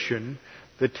deterioration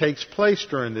that takes place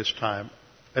during this time.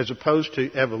 As opposed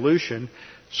to evolution,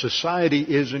 society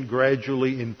isn't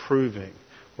gradually improving.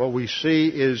 What we see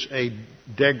is a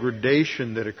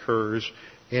degradation that occurs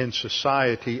in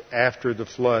society after the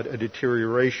flood, a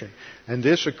deterioration. And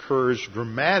this occurs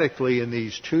dramatically in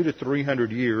these 200 to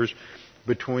 300 years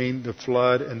between the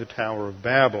flood and the Tower of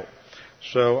Babel.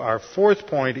 So our fourth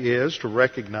point is to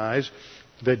recognize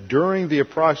that during the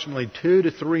approximately 200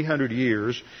 to 300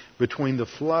 years between the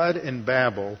flood and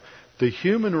Babel, the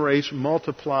human race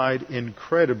multiplied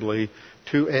incredibly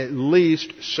to at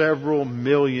least several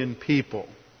million people.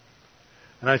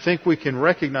 And I think we can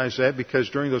recognize that because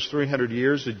during those 300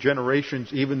 years, the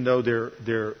generations, even though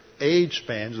their age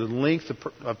spans, the length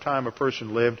of time a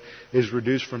person lived, is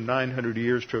reduced from 900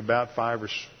 years to about 500 or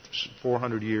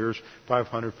 400 years,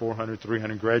 500, 400,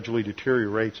 300, gradually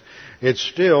deteriorates. It's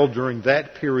still, during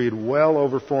that period, well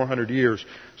over 400 years.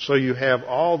 So you have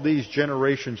all these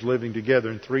generations living together.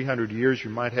 In 300 years, you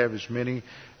might have as many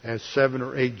as 7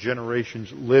 or 8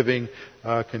 generations living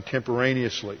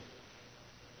contemporaneously.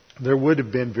 There would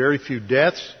have been very few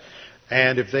deaths,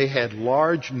 and if they had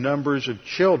large numbers of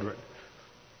children,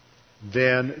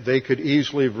 then they could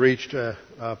easily have reached a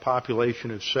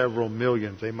population of several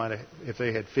million. If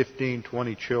they had 15,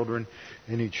 20 children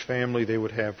in each family, they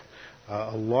would have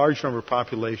a large number of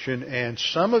population, and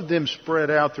some of them spread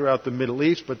out throughout the Middle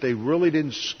East, but they really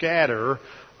didn't scatter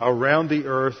around the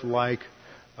earth like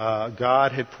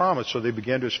God had promised. So they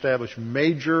began to establish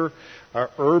major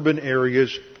urban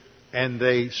areas, and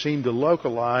they seemed to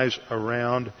localize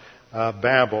around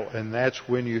Babel, and that's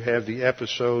when you have the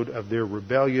episode of their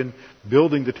rebellion,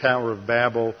 building the Tower of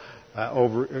Babel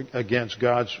over against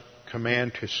God's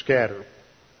command to scatter.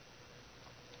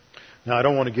 Now, I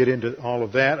don't want to get into all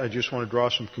of that. I just want to draw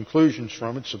some conclusions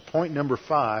from it. So point number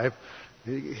 5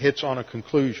 hits on a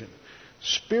conclusion.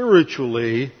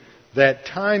 Spiritually, that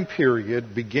time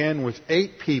period began with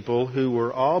 8 people who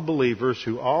were all believers,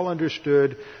 who all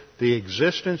understood the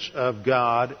existence of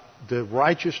God, the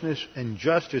righteousness and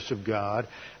justice of God,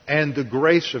 and the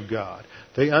grace of God.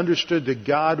 They understood that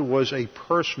God was a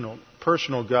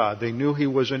personal God. They knew He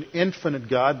was an infinite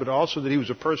God, but also that He was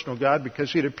a personal God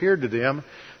because He had appeared to them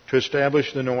to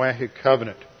establish the Noahic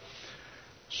covenant.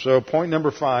 So point number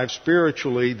 5,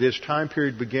 spiritually, this time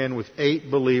period began with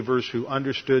 8 believers who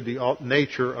understood the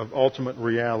nature of ultimate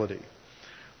reality.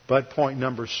 But point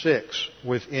number 6,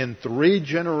 within 3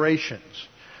 generations,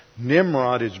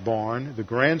 Nimrod is born, the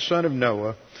grandson of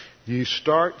Noah. You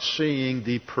start seeing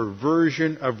the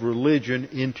perversion of religion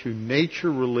into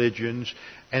nature religions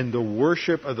and the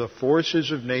worship of the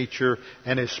forces of nature,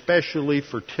 and especially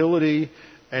fertility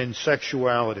and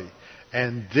sexuality.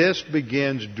 And this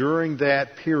begins during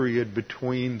that period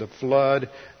between the flood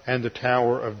and the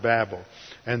Tower of Babel.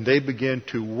 And they begin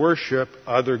to worship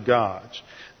other gods.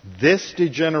 This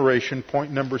degeneration,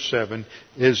 point number 7,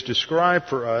 is described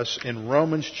for us in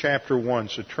Romans chapter 1.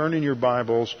 So turn in your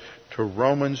Bibles to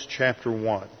Romans chapter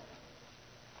 1.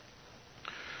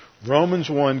 Romans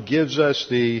 1 gives us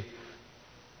the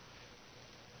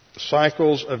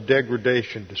cycles of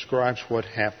degradation, describes what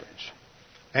happens,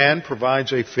 and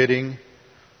provides a fitting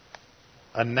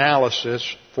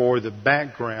analysis for the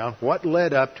background, what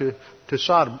led up to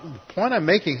Sodom. The point I'm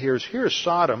making here is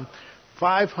Sodom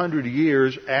 500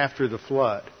 years after the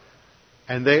flood.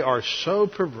 And they are so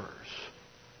perverse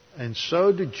and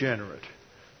so degenerate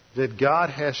that God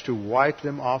has to wipe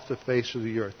them off the face of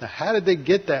the earth. Now, how did they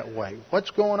get that way?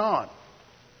 What's going on?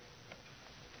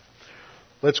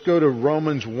 Let's go to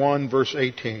Romans 1, verse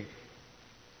 18.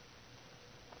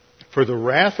 For the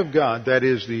wrath of God, that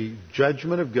is the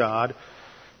judgment of God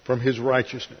from His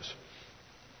righteousness,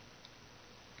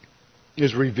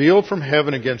 is revealed from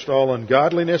heaven against all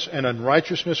ungodliness and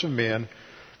unrighteousness of men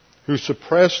who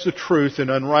suppress the truth in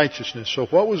unrighteousness. So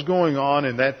what was going on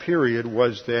in that period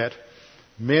was that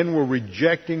men were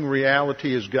rejecting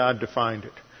reality as God defined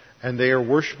it. And they are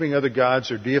worshiping other gods,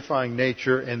 they're deifying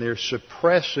nature, and they're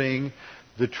suppressing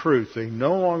the truth. They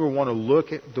no longer want to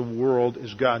look at the world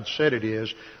as God said it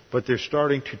is, but they're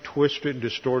starting to twist it and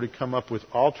distort it, come up with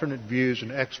alternate views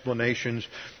and explanations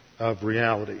of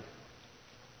reality.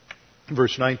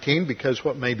 Verse 19, because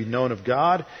what may be known of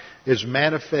God is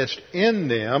manifest in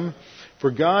them,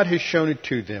 for God has shown it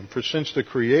to them. For since the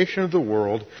creation of the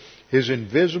world, His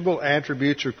invisible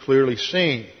attributes are clearly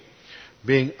seen,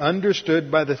 being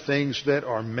understood by the things that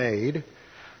are made,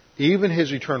 even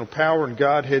His eternal power and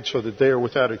Godhead, so that they are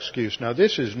without excuse. Now,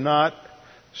 this is not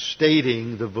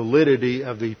stating the validity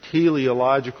of the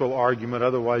teleological argument,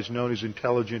 otherwise known as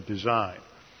intelligent design,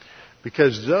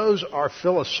 because those are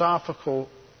philosophical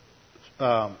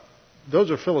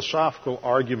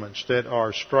arguments that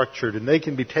are structured, and they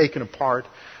can be taken apart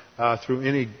by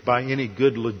any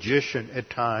good logician at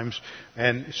times,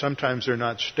 and sometimes they're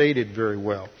not stated very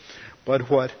well. But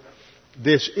what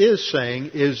this is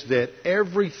saying is that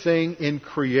everything in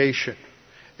creation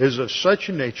is of such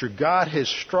a nature, God has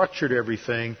structured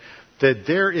everything, that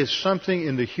there is something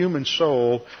in the human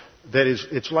soul that is,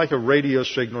 it's like a radio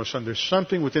signal or something. There's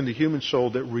something within the human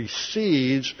soul that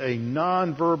receives a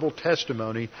nonverbal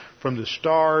testimony from the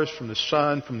stars, from the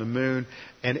sun, from the moon,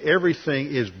 and everything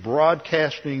is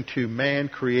broadcasting to man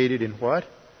created in what?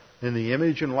 In the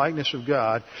image and likeness of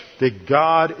God, that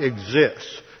God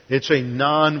exists. It's a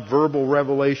nonverbal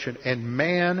revelation. And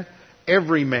man,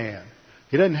 every man,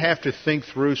 he doesn't have to think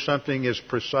through something as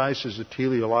precise as the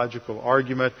teleological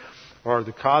argument or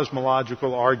the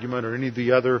cosmological argument or any of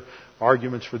the other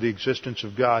arguments for the existence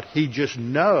of God. He just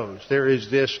knows there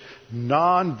is this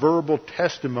nonverbal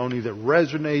testimony that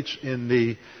resonates in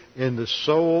the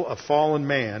soul of fallen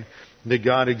man that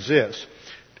God exists.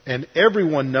 And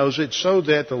everyone knows it, so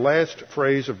that the last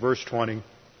phrase of verse 20,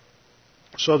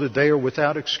 so that they are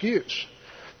without excuse.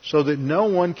 So that no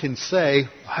one can say,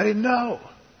 I didn't know.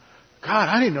 God,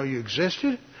 I didn't know you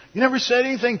existed. You never said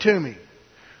anything to me.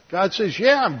 God says,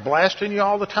 yeah, I'm blasting you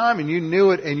all the time, and you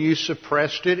knew it, and you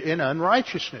suppressed it in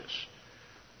unrighteousness.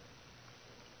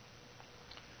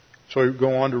 So we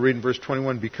go on to read in verse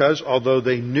 21, because although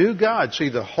they knew God, see,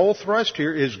 the whole thrust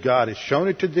here is God has shown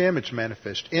it to them, it's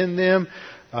manifest in them.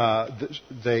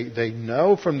 They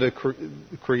know from the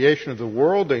creation of the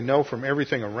world, they know from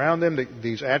everything around them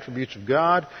these attributes of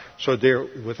God, so they're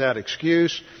without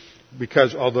excuse.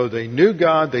 Because although they knew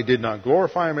God, they did not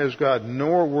glorify Him as God,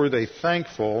 nor were they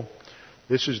thankful.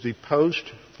 This is the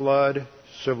post-flood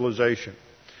civilization.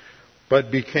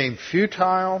 But became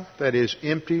futile, that is,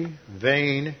 empty,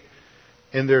 vain,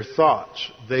 in their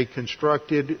thoughts. They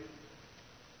constructed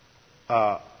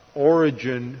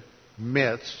origin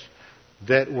myths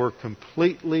that were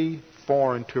completely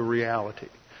foreign to reality.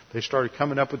 They started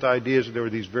coming up with ideas that there were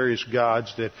these various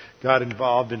gods that got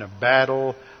involved in a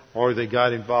battle, or they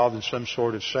got involved in some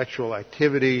sort of sexual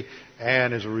activity,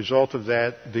 and as a result of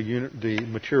that, the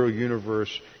material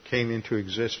universe came into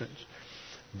existence.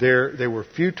 They were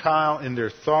futile in their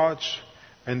thoughts,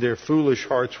 and their foolish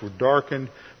hearts were darkened.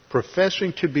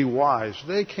 Professing to be wise,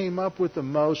 they came up with the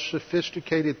most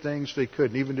sophisticated things they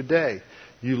could. And even today,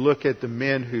 you look at the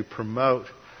men who promote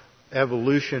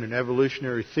evolution and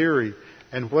evolutionary theory,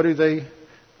 and what do they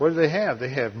have? They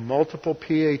have multiple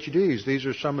PhDs. These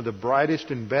are some of the brightest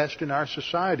and best in our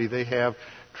society. They have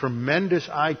tremendous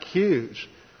IQs.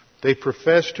 They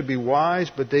profess to be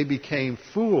wise, but they became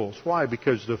fools. Why?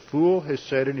 Because the fool has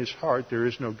said in his heart, there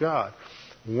is no God.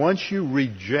 Once you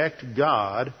reject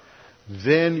God,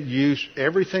 then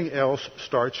everything else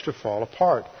starts to fall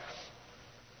apart.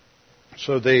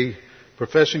 So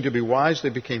professing to be wise, they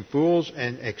became fools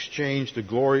and exchanged the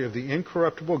glory of the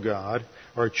incorruptible God,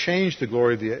 or changed the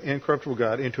glory of the incorruptible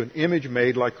God into an image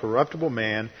made like corruptible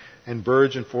man and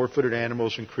birds and four-footed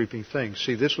animals and creeping things.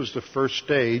 See, this was the first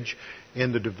stage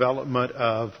in the development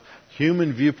of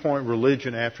human viewpoint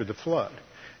religion after the flood,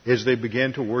 as they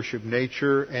began to worship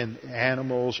nature and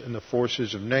animals and the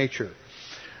forces of nature.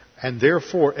 And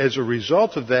therefore, as a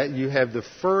result of that, you have the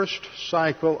first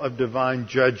cycle of divine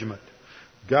judgment.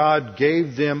 God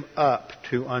gave them up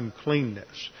to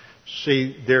uncleanness.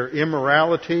 See, their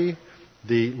immorality,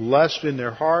 the lust in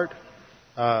their heart,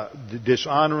 the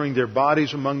dishonoring their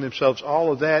bodies among themselves,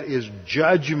 all of that is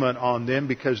judgment on them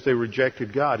because they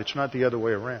rejected God. It's not the other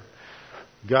way around.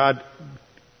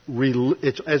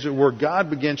 It's, as it were, God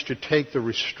begins to take the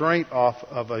restraint off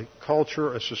of a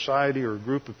culture, a society, or a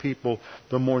group of people,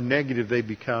 the more negative they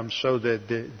become, so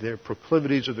that their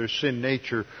proclivities of their sin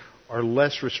nature are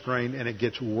less restrained, and it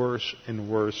gets worse and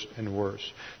worse and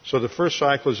worse. So the first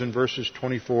cycle is in verses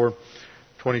 24,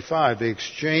 25. They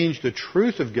exchanged the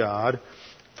truth of God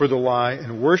for the lie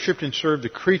and worshipped and served the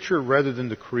creature rather than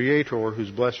the Creator,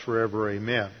 who's blessed forever.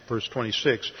 Amen. Verse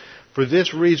 26. For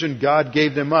this reason God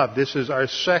gave them up. This is our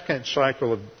second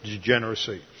cycle of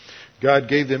degeneracy. God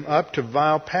gave them up to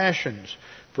vile passions.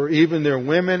 For even their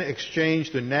women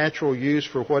exchanged the natural use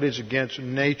for what is against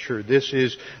nature. This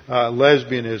is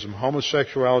lesbianism,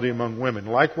 homosexuality among women.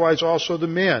 Likewise also the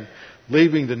men,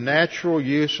 leaving the natural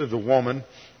use of the woman,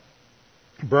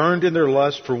 burned in their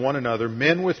lust for one another,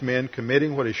 men with men,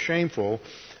 committing what is shameful,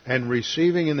 and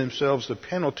receiving in themselves the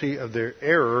penalty of their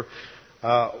error,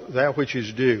 that which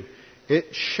is due.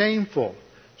 It's shameful.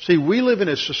 See, we live in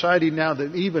a society now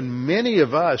that even many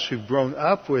of us who've grown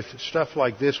up with stuff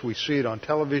like this, we see it on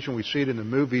television, we see it in the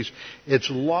movies, it's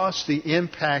lost the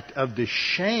impact of the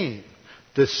shame,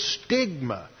 the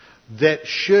stigma that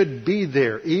should be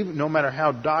there. Even no matter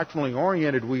how doctrinally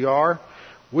oriented we are,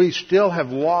 we still have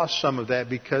lost some of that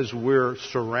because we're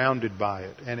surrounded by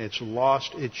it. And it's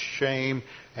lost its shame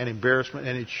and embarrassment,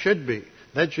 and it should be.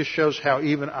 That just shows how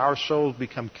even our souls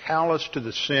become callous to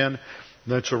the sin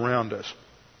that's around us.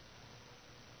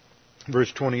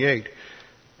 Verse 28.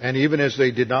 And even as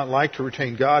they did not like to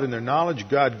retain God in their knowledge,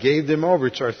 God gave them over.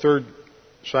 It's our third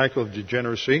cycle of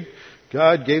degeneracy.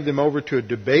 God gave them over to a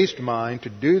debased mind to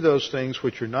do those things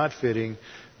which are not fitting,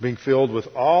 being filled with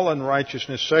all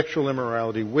unrighteousness, sexual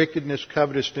immorality, wickedness,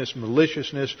 covetousness,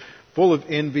 maliciousness, full of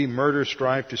envy, murder,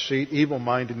 strife, deceit,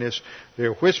 evil-mindedness. They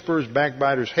are whisperers,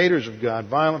 backbiters, haters of God,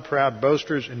 violent, proud,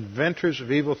 boasters, inventors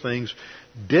of evil things,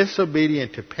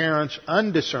 disobedient to parents,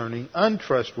 undiscerning,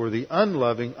 untrustworthy,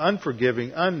 unloving,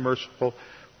 unforgiving, unmerciful.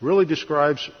 Really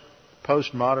describes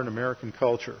postmodern American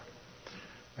culture.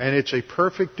 And it's a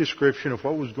perfect description of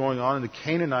what was going on in the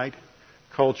Canaanite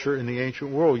culture in the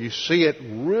ancient world. You see it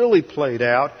really played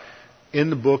out in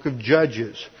the book of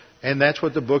Judges. And that's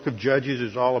what the book of Judges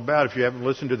is all about. If you haven't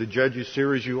listened to the Judges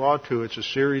series, you ought to. It's a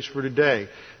series for today.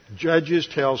 Judges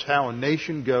tells how a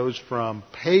nation goes from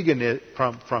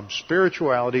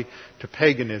spirituality to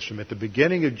paganism. At the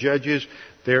beginning of Judges,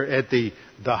 they're at the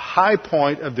high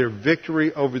point of their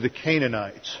victory over the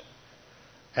Canaanites.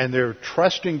 And they're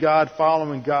trusting God,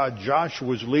 following God.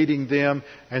 Joshua's leading them,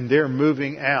 and they're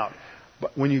moving out.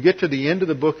 But when you get to the end of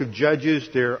the book of Judges,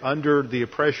 they're under the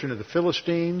oppression of the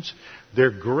Philistines.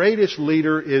 Their greatest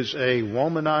leader is a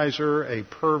womanizer, a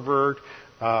pervert,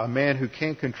 a man who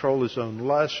can't control his own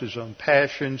lusts, his own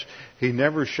passions. He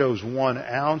never shows 1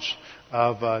 ounce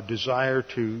of desire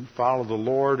to follow the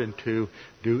Lord and to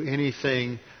do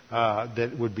anything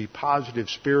that would be positive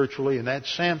spiritually, and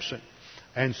that's Samson.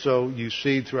 And so you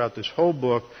see throughout this whole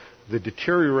book the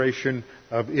deterioration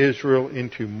of Israel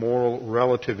into moral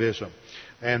relativism.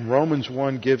 And Romans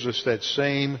 1 gives us that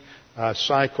same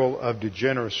cycle of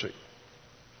degeneracy.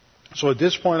 So at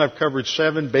this point I've covered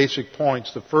 7 basic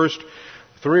points. The first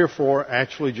 3 or 4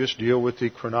 actually just deal with the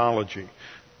chronology.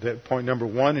 That point number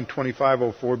 1, in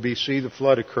 2504 BC, the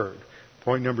flood occurred.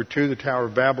 Point number 2, the Tower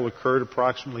of Babel occurred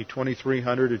approximately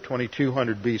 2300 to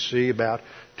 2200 BC, about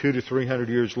 200 to 300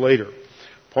 years later.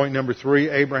 Point number 3,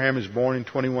 Abraham is born in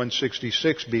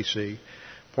 2166 BC.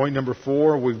 Point number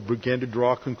 4, we begin to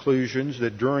draw conclusions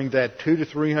that during that 200 to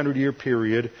 300 year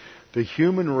period, the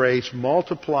human race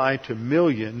multiplied to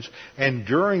millions, and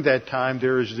during that time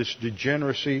there is this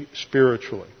degeneracy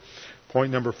spiritually.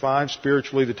 Point number 5,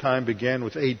 spiritually the time began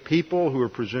with 8 people who were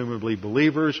presumably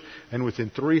believers, and within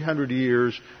 300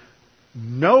 years,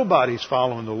 nobody's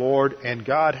following the Lord, and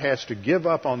God has to give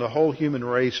up on the whole human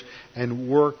race and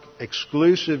work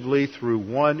exclusively through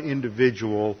one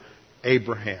individual,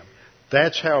 Abraham.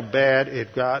 That's how bad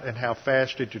it got and how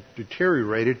fast it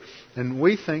deteriorated. And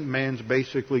we think man's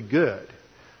basically good.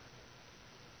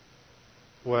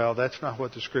 Well, that's not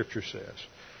what the Scripture says.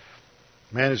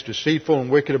 Man is deceitful and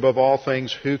wicked above all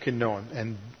things. Who can know him?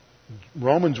 And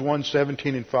Romans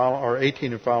 1:17 and or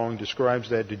 18 and following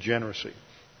describes that degeneracy.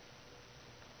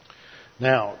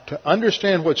 Now, to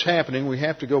understand what's happening, we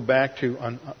have to go back to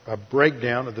a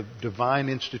breakdown of the divine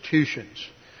institutions.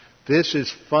 This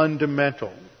is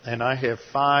fundamental. And I have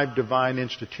 5 divine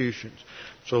institutions.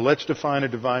 So let's define a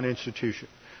divine institution.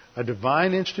 A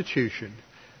divine institution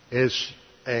is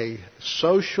a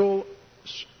social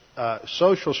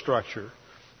structure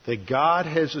that God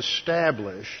has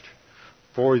established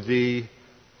for the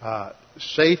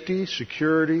safety,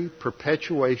 security,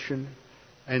 perpetuation,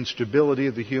 and stability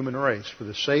of the human race. For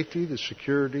the safety, the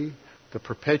security, the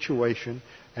perpetuation,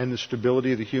 and the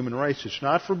stability of the human race. It's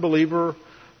not for believers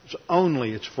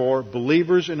only. It's for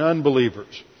believers and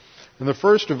unbelievers. And the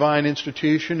first divine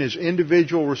institution is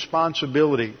individual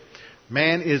responsibility.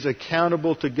 Man is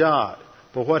accountable to God.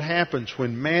 But what happens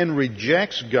when man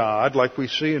rejects God, like we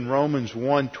see in Romans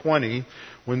 1:20,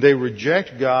 when they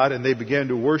reject God and they begin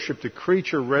to worship the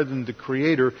creature rather than the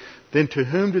Creator, then to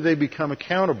whom do they become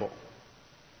accountable?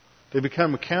 They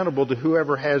become accountable to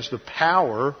whoever has the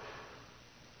power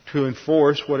to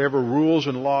enforce whatever rules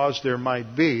and laws there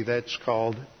might be. That's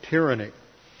called tyranny.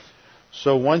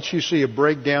 So once you see a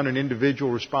breakdown in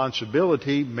individual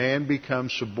responsibility, man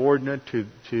becomes subordinate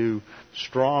to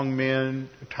strong men,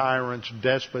 tyrants,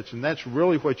 despots, and that's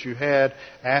really what you had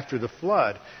after the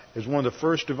flood. As one of the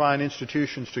first divine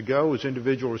institutions to go was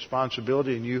individual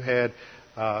responsibility, and you had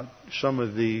some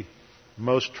of the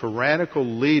most tyrannical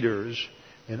leaders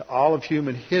in all of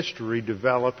human history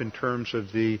develop in terms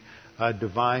of the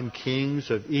divine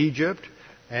kings of Egypt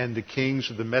and the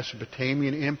kings of the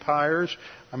Mesopotamian empires.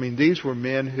 I mean, these were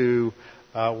men who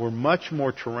were much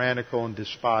more tyrannical and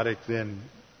despotic than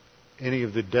any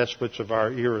of the despots of our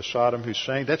era. Saddam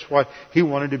Hussein, that's why he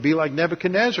wanted to be like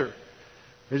Nebuchadnezzar.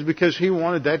 It's because he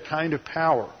wanted that kind of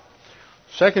power.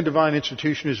 Second divine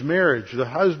institution is marriage. The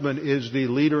husband is the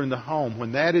leader in the home.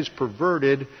 When that is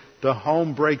perverted, the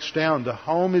home breaks down. The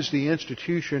home is the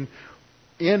institution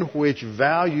in which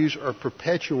values are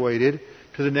perpetuated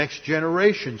to the next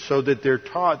generation so that they're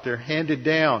taught, they're handed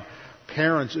down.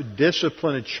 Parents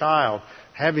discipline a child.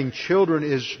 Having children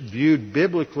is viewed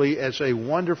biblically as a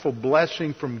wonderful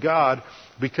blessing from God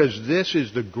because this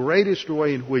is the greatest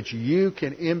way in which you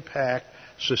can impact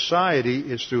society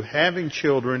is through having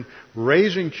children,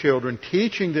 raising children,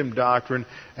 teaching them doctrine,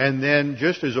 and then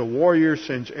just as a warrior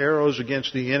sends arrows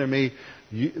against the enemy,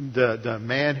 the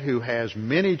man who has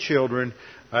many children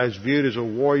is viewed as a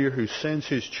warrior who sends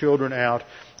his children out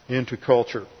into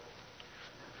culture.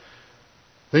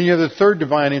 Then you have the third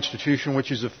divine institution,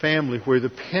 which is the family, where the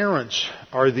parents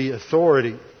are the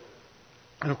authority.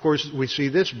 And of course, we see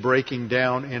this breaking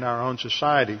down in our own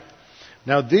society.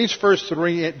 Now, these first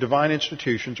 3 divine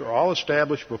institutions are all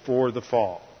established before the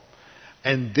fall.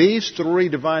 And these 3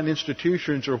 divine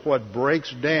institutions are what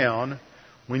breaks down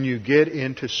when you get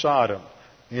into Sodom.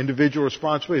 Individual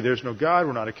responsibility. There's no God.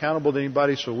 We're not accountable to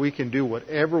anybody, so we can do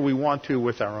whatever we want to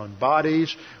with our own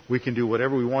bodies. We can do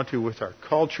whatever we want to with our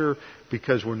culture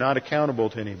because we're not accountable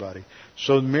to anybody.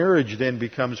 So marriage then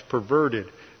becomes perverted,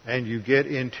 and you get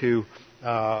into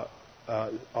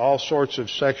all sorts of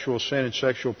sexual sin and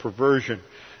sexual perversion.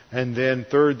 And then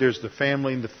third, there's the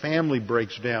family, and the family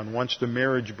breaks down once the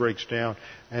marriage breaks down.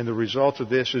 And the result of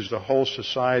this is the whole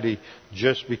society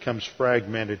just becomes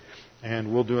fragmented.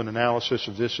 And we'll do an analysis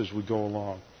of this as we go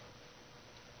along.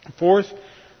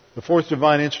 The fourth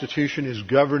divine institution is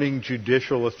governing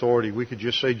judicial authority. We could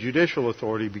just say judicial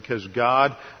authority because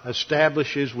God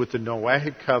establishes with the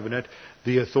Noahic covenant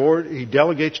the authority. He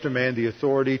delegates to man the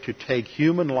authority to take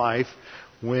human life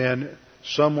when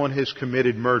someone has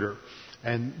committed murder.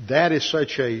 And that is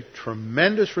such a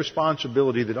tremendous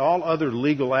responsibility that all other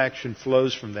legal action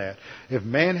flows from that. If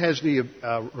man has the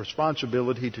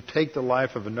responsibility to take the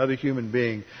life of another human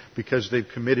being because they've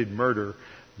committed murder,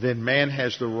 then man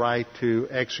has the right to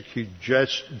execute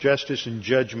justice and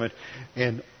judgment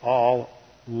in all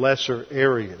lesser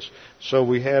areas. So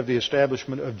we have the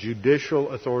establishment of judicial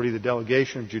authority, the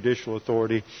delegation of judicial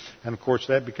authority, and of course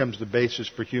that becomes the basis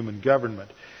for human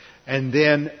government. And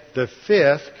then the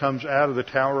fifth comes out of the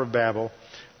Tower of Babel,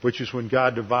 which is when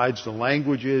God divides the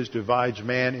languages, divides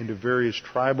man into various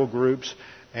tribal groups,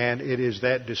 and it is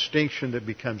that distinction that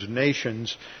becomes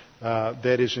nations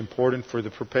that is important for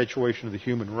the perpetuation of the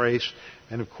human race.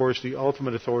 And of course the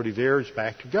ultimate authority there is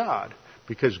back to God,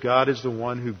 because God is the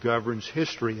one who governs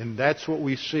history. And that's what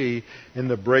we see in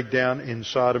the breakdown in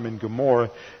Sodom and Gomorrah,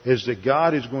 is that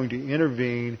God is going to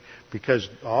intervene because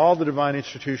all the divine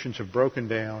institutions have broken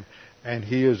down, and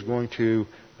He is going to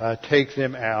take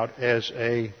them out as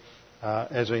a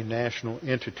national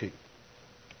entity.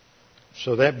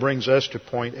 So that brings us to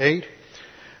point 8.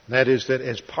 That is that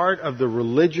as part of the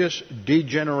religious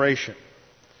degeneration,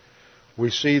 we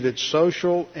see that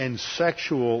social and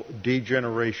sexual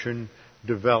degeneration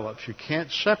develops. You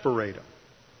can't separate them.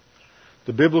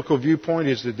 The biblical viewpoint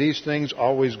is that these things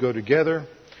always go together,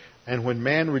 and when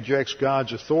man rejects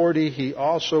God's authority, he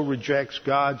also rejects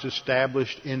God's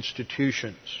established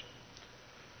institutions.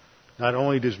 Not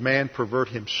only does man pervert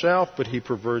himself, but he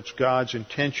perverts God's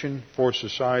intention for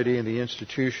society and the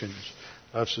institutions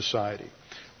of society.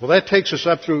 Well, that takes us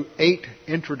up through 8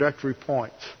 introductory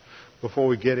points before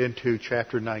we get into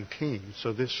chapter 19.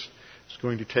 So this is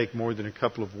going to take more than a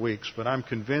couple of weeks. But I'm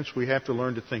convinced we have to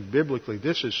learn to think biblically.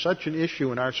 This is such an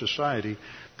issue in our society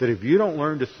that if you don't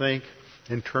learn to think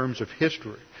in terms of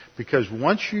history, because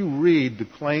once you read the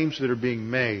claims that are being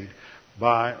made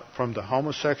from the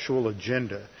homosexual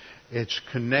agenda, it's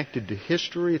connected to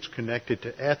history, it's connected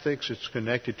to ethics, it's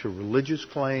connected to religious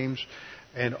claims,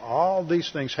 and all these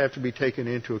things have to be taken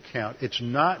into account. It's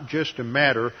not just a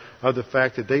matter of the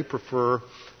fact that they prefer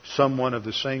someone of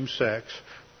the same sex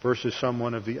versus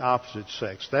someone of the opposite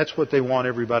sex. That's what they want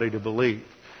everybody to believe.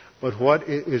 But what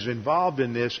is involved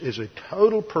in this is a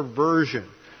total perversion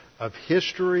of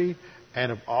history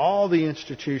and of all the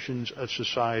institutions of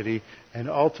society, and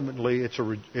ultimately it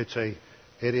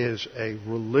is a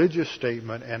religious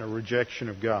statement and a rejection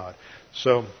of God.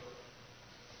 So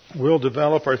we'll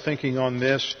develop our thinking on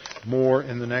this more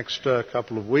in the next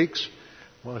couple of weeks.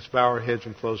 Well, let's bow our heads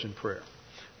and close in prayer.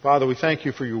 Father, we thank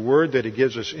you for your word, that it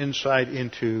gives us insight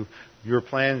into your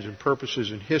plans and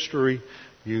purposes in history.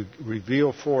 You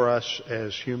reveal for us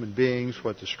as human beings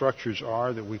what the structures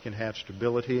are, that we can have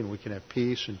stability and we can have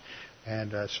peace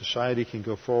and society can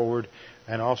go forward,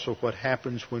 and also what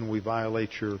happens when we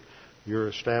violate your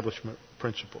establishment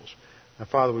principles. Now,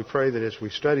 Father, we pray that as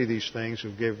we study these things,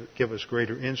 you'll give us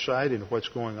greater insight into what's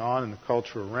going on in the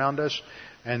culture around us,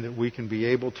 and that we can be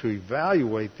able to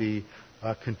evaluate the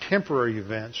contemporary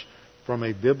events from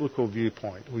a biblical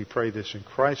viewpoint. We pray this in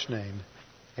Christ's name.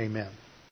 Amen.